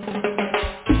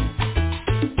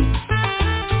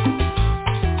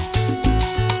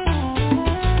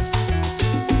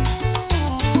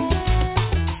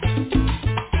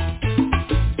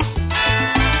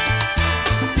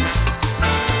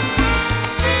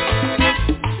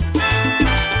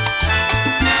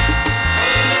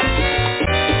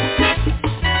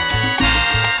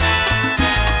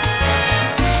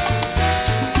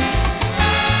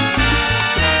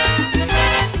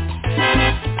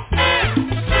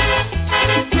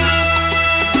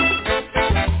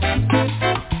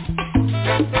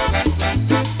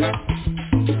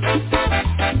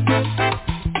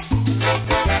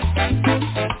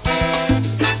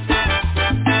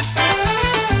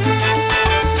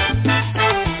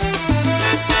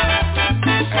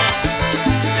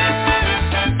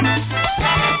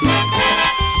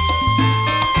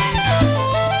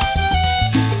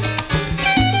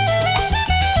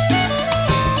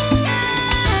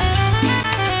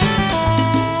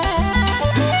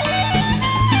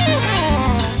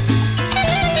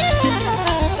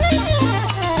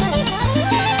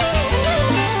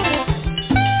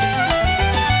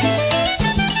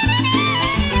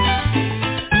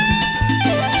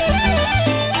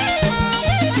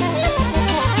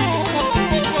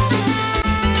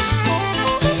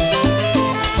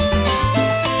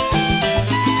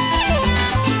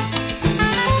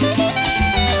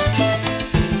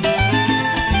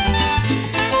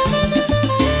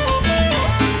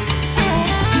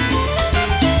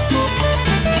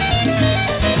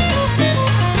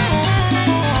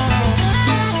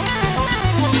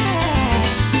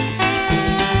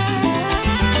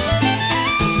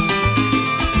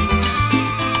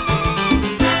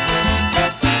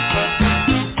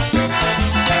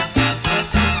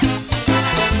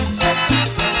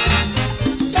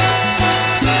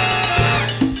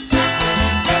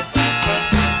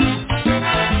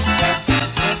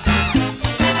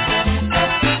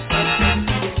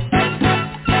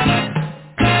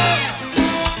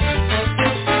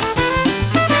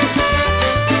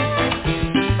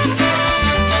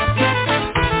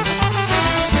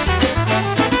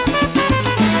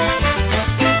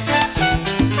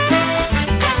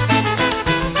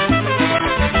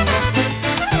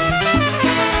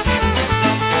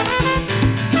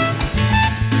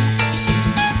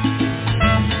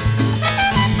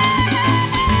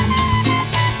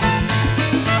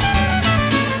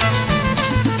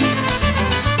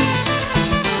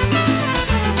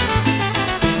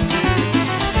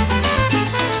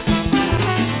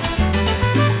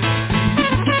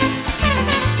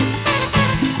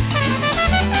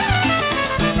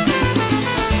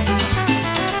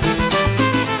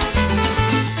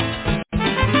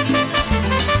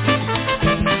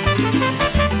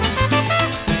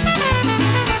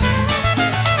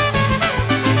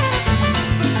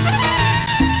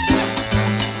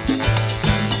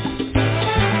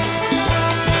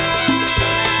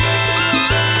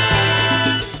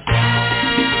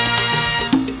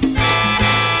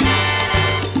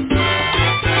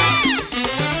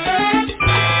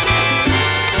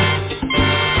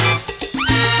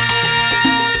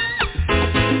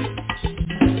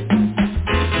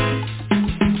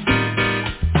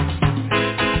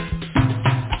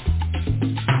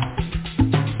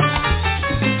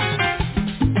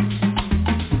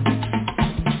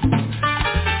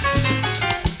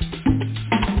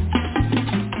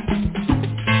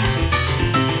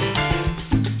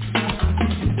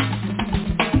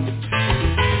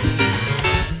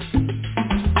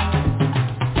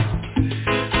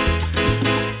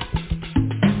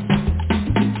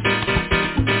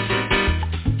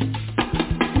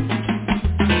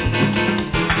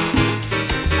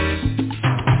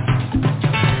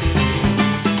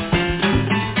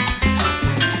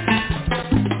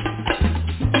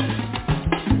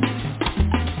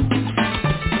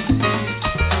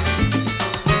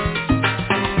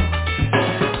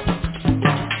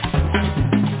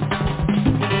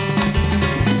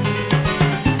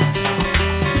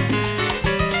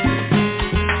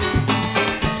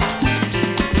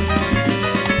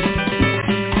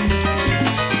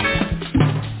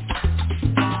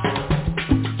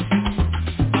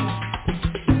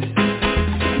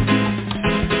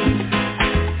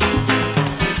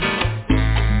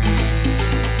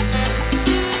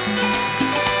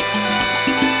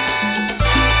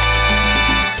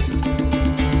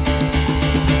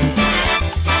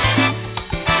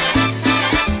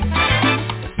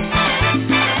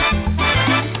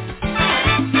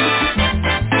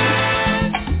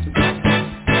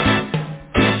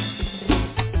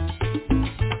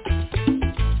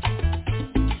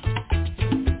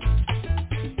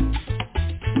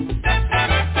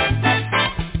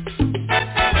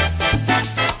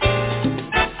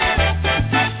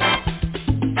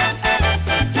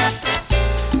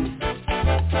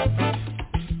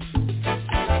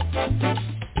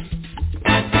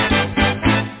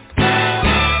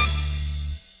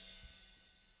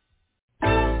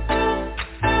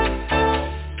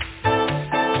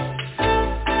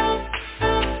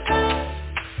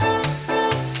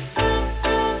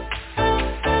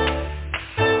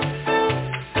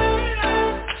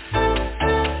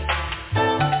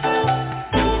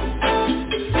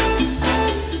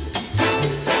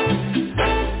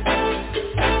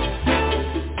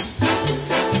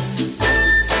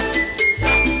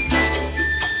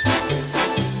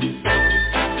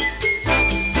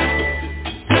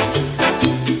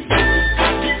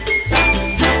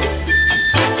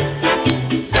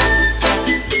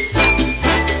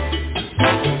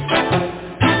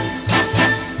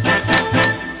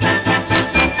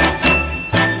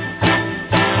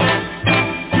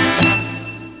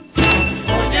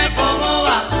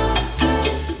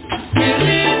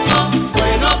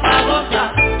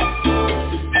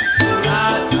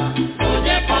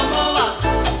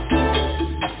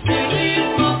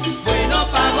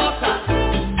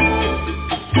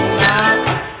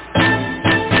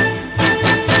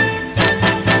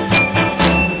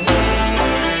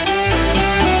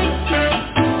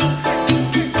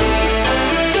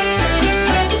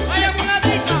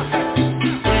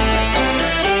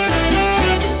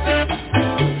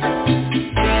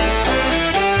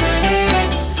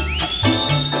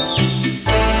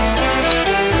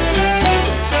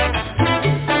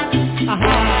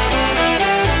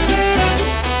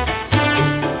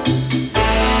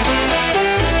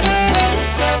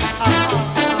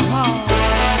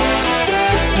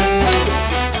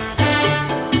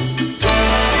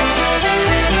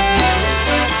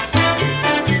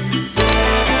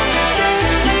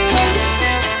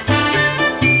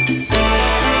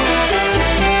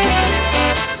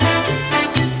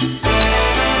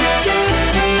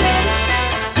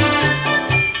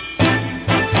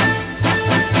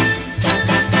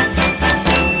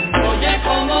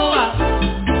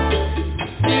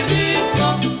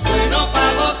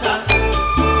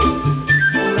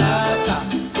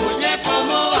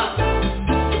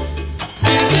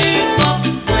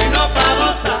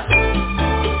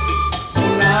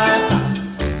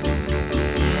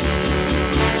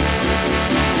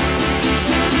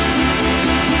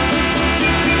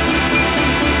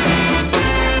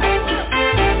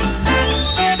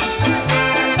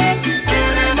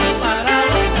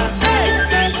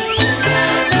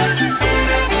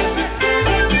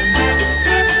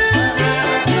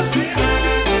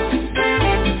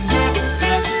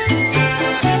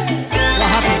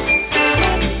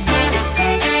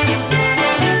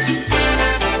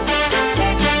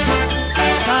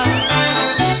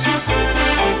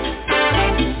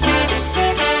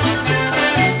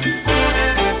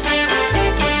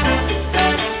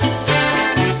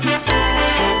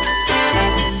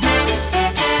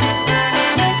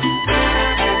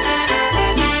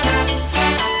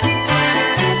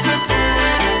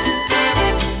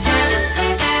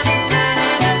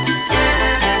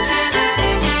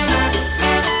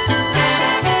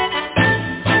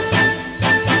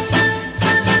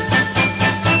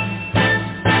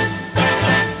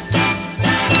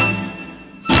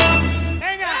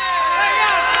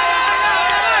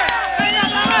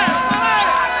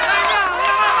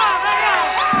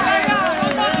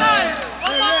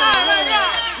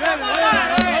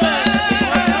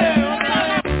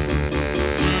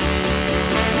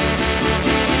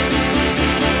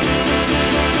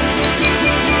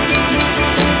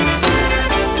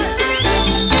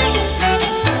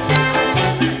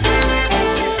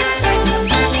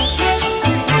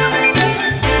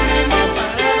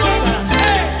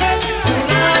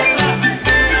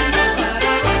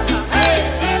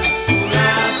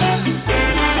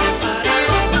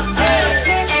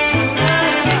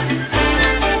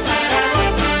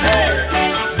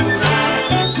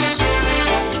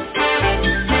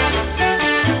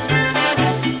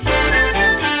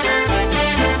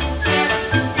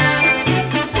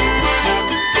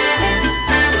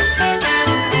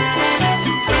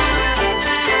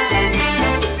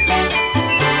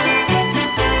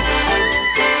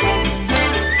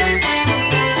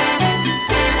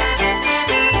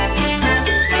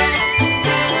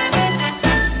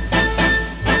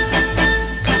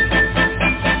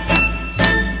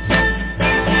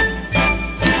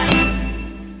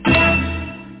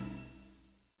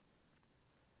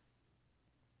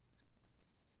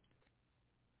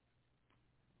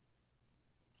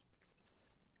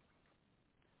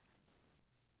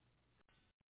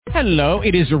 Hello,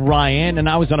 it is Ryan, and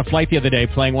I was on a flight the other day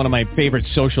playing one of my favorite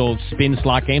social spin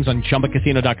slot games on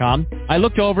ChumbaCasino.com. I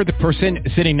looked over at the person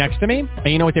sitting next to me, and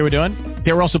you know what they were doing?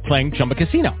 They were also playing Chumba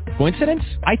Casino. Coincidence?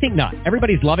 I think not.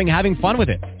 Everybody's loving having fun with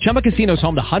it. Chumba Casino is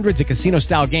home to hundreds of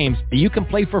casino-style games that you can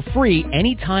play for free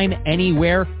anytime,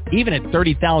 anywhere, even at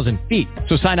 30,000 feet.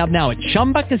 So sign up now at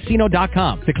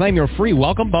ChumbaCasino.com to claim your free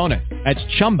welcome bonus. That's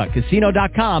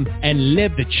ChumbaCasino.com and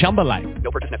live the Chumba life.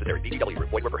 No purchase necessary. VGW.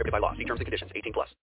 Void where prohibited by law. See terms and conditions. 18+.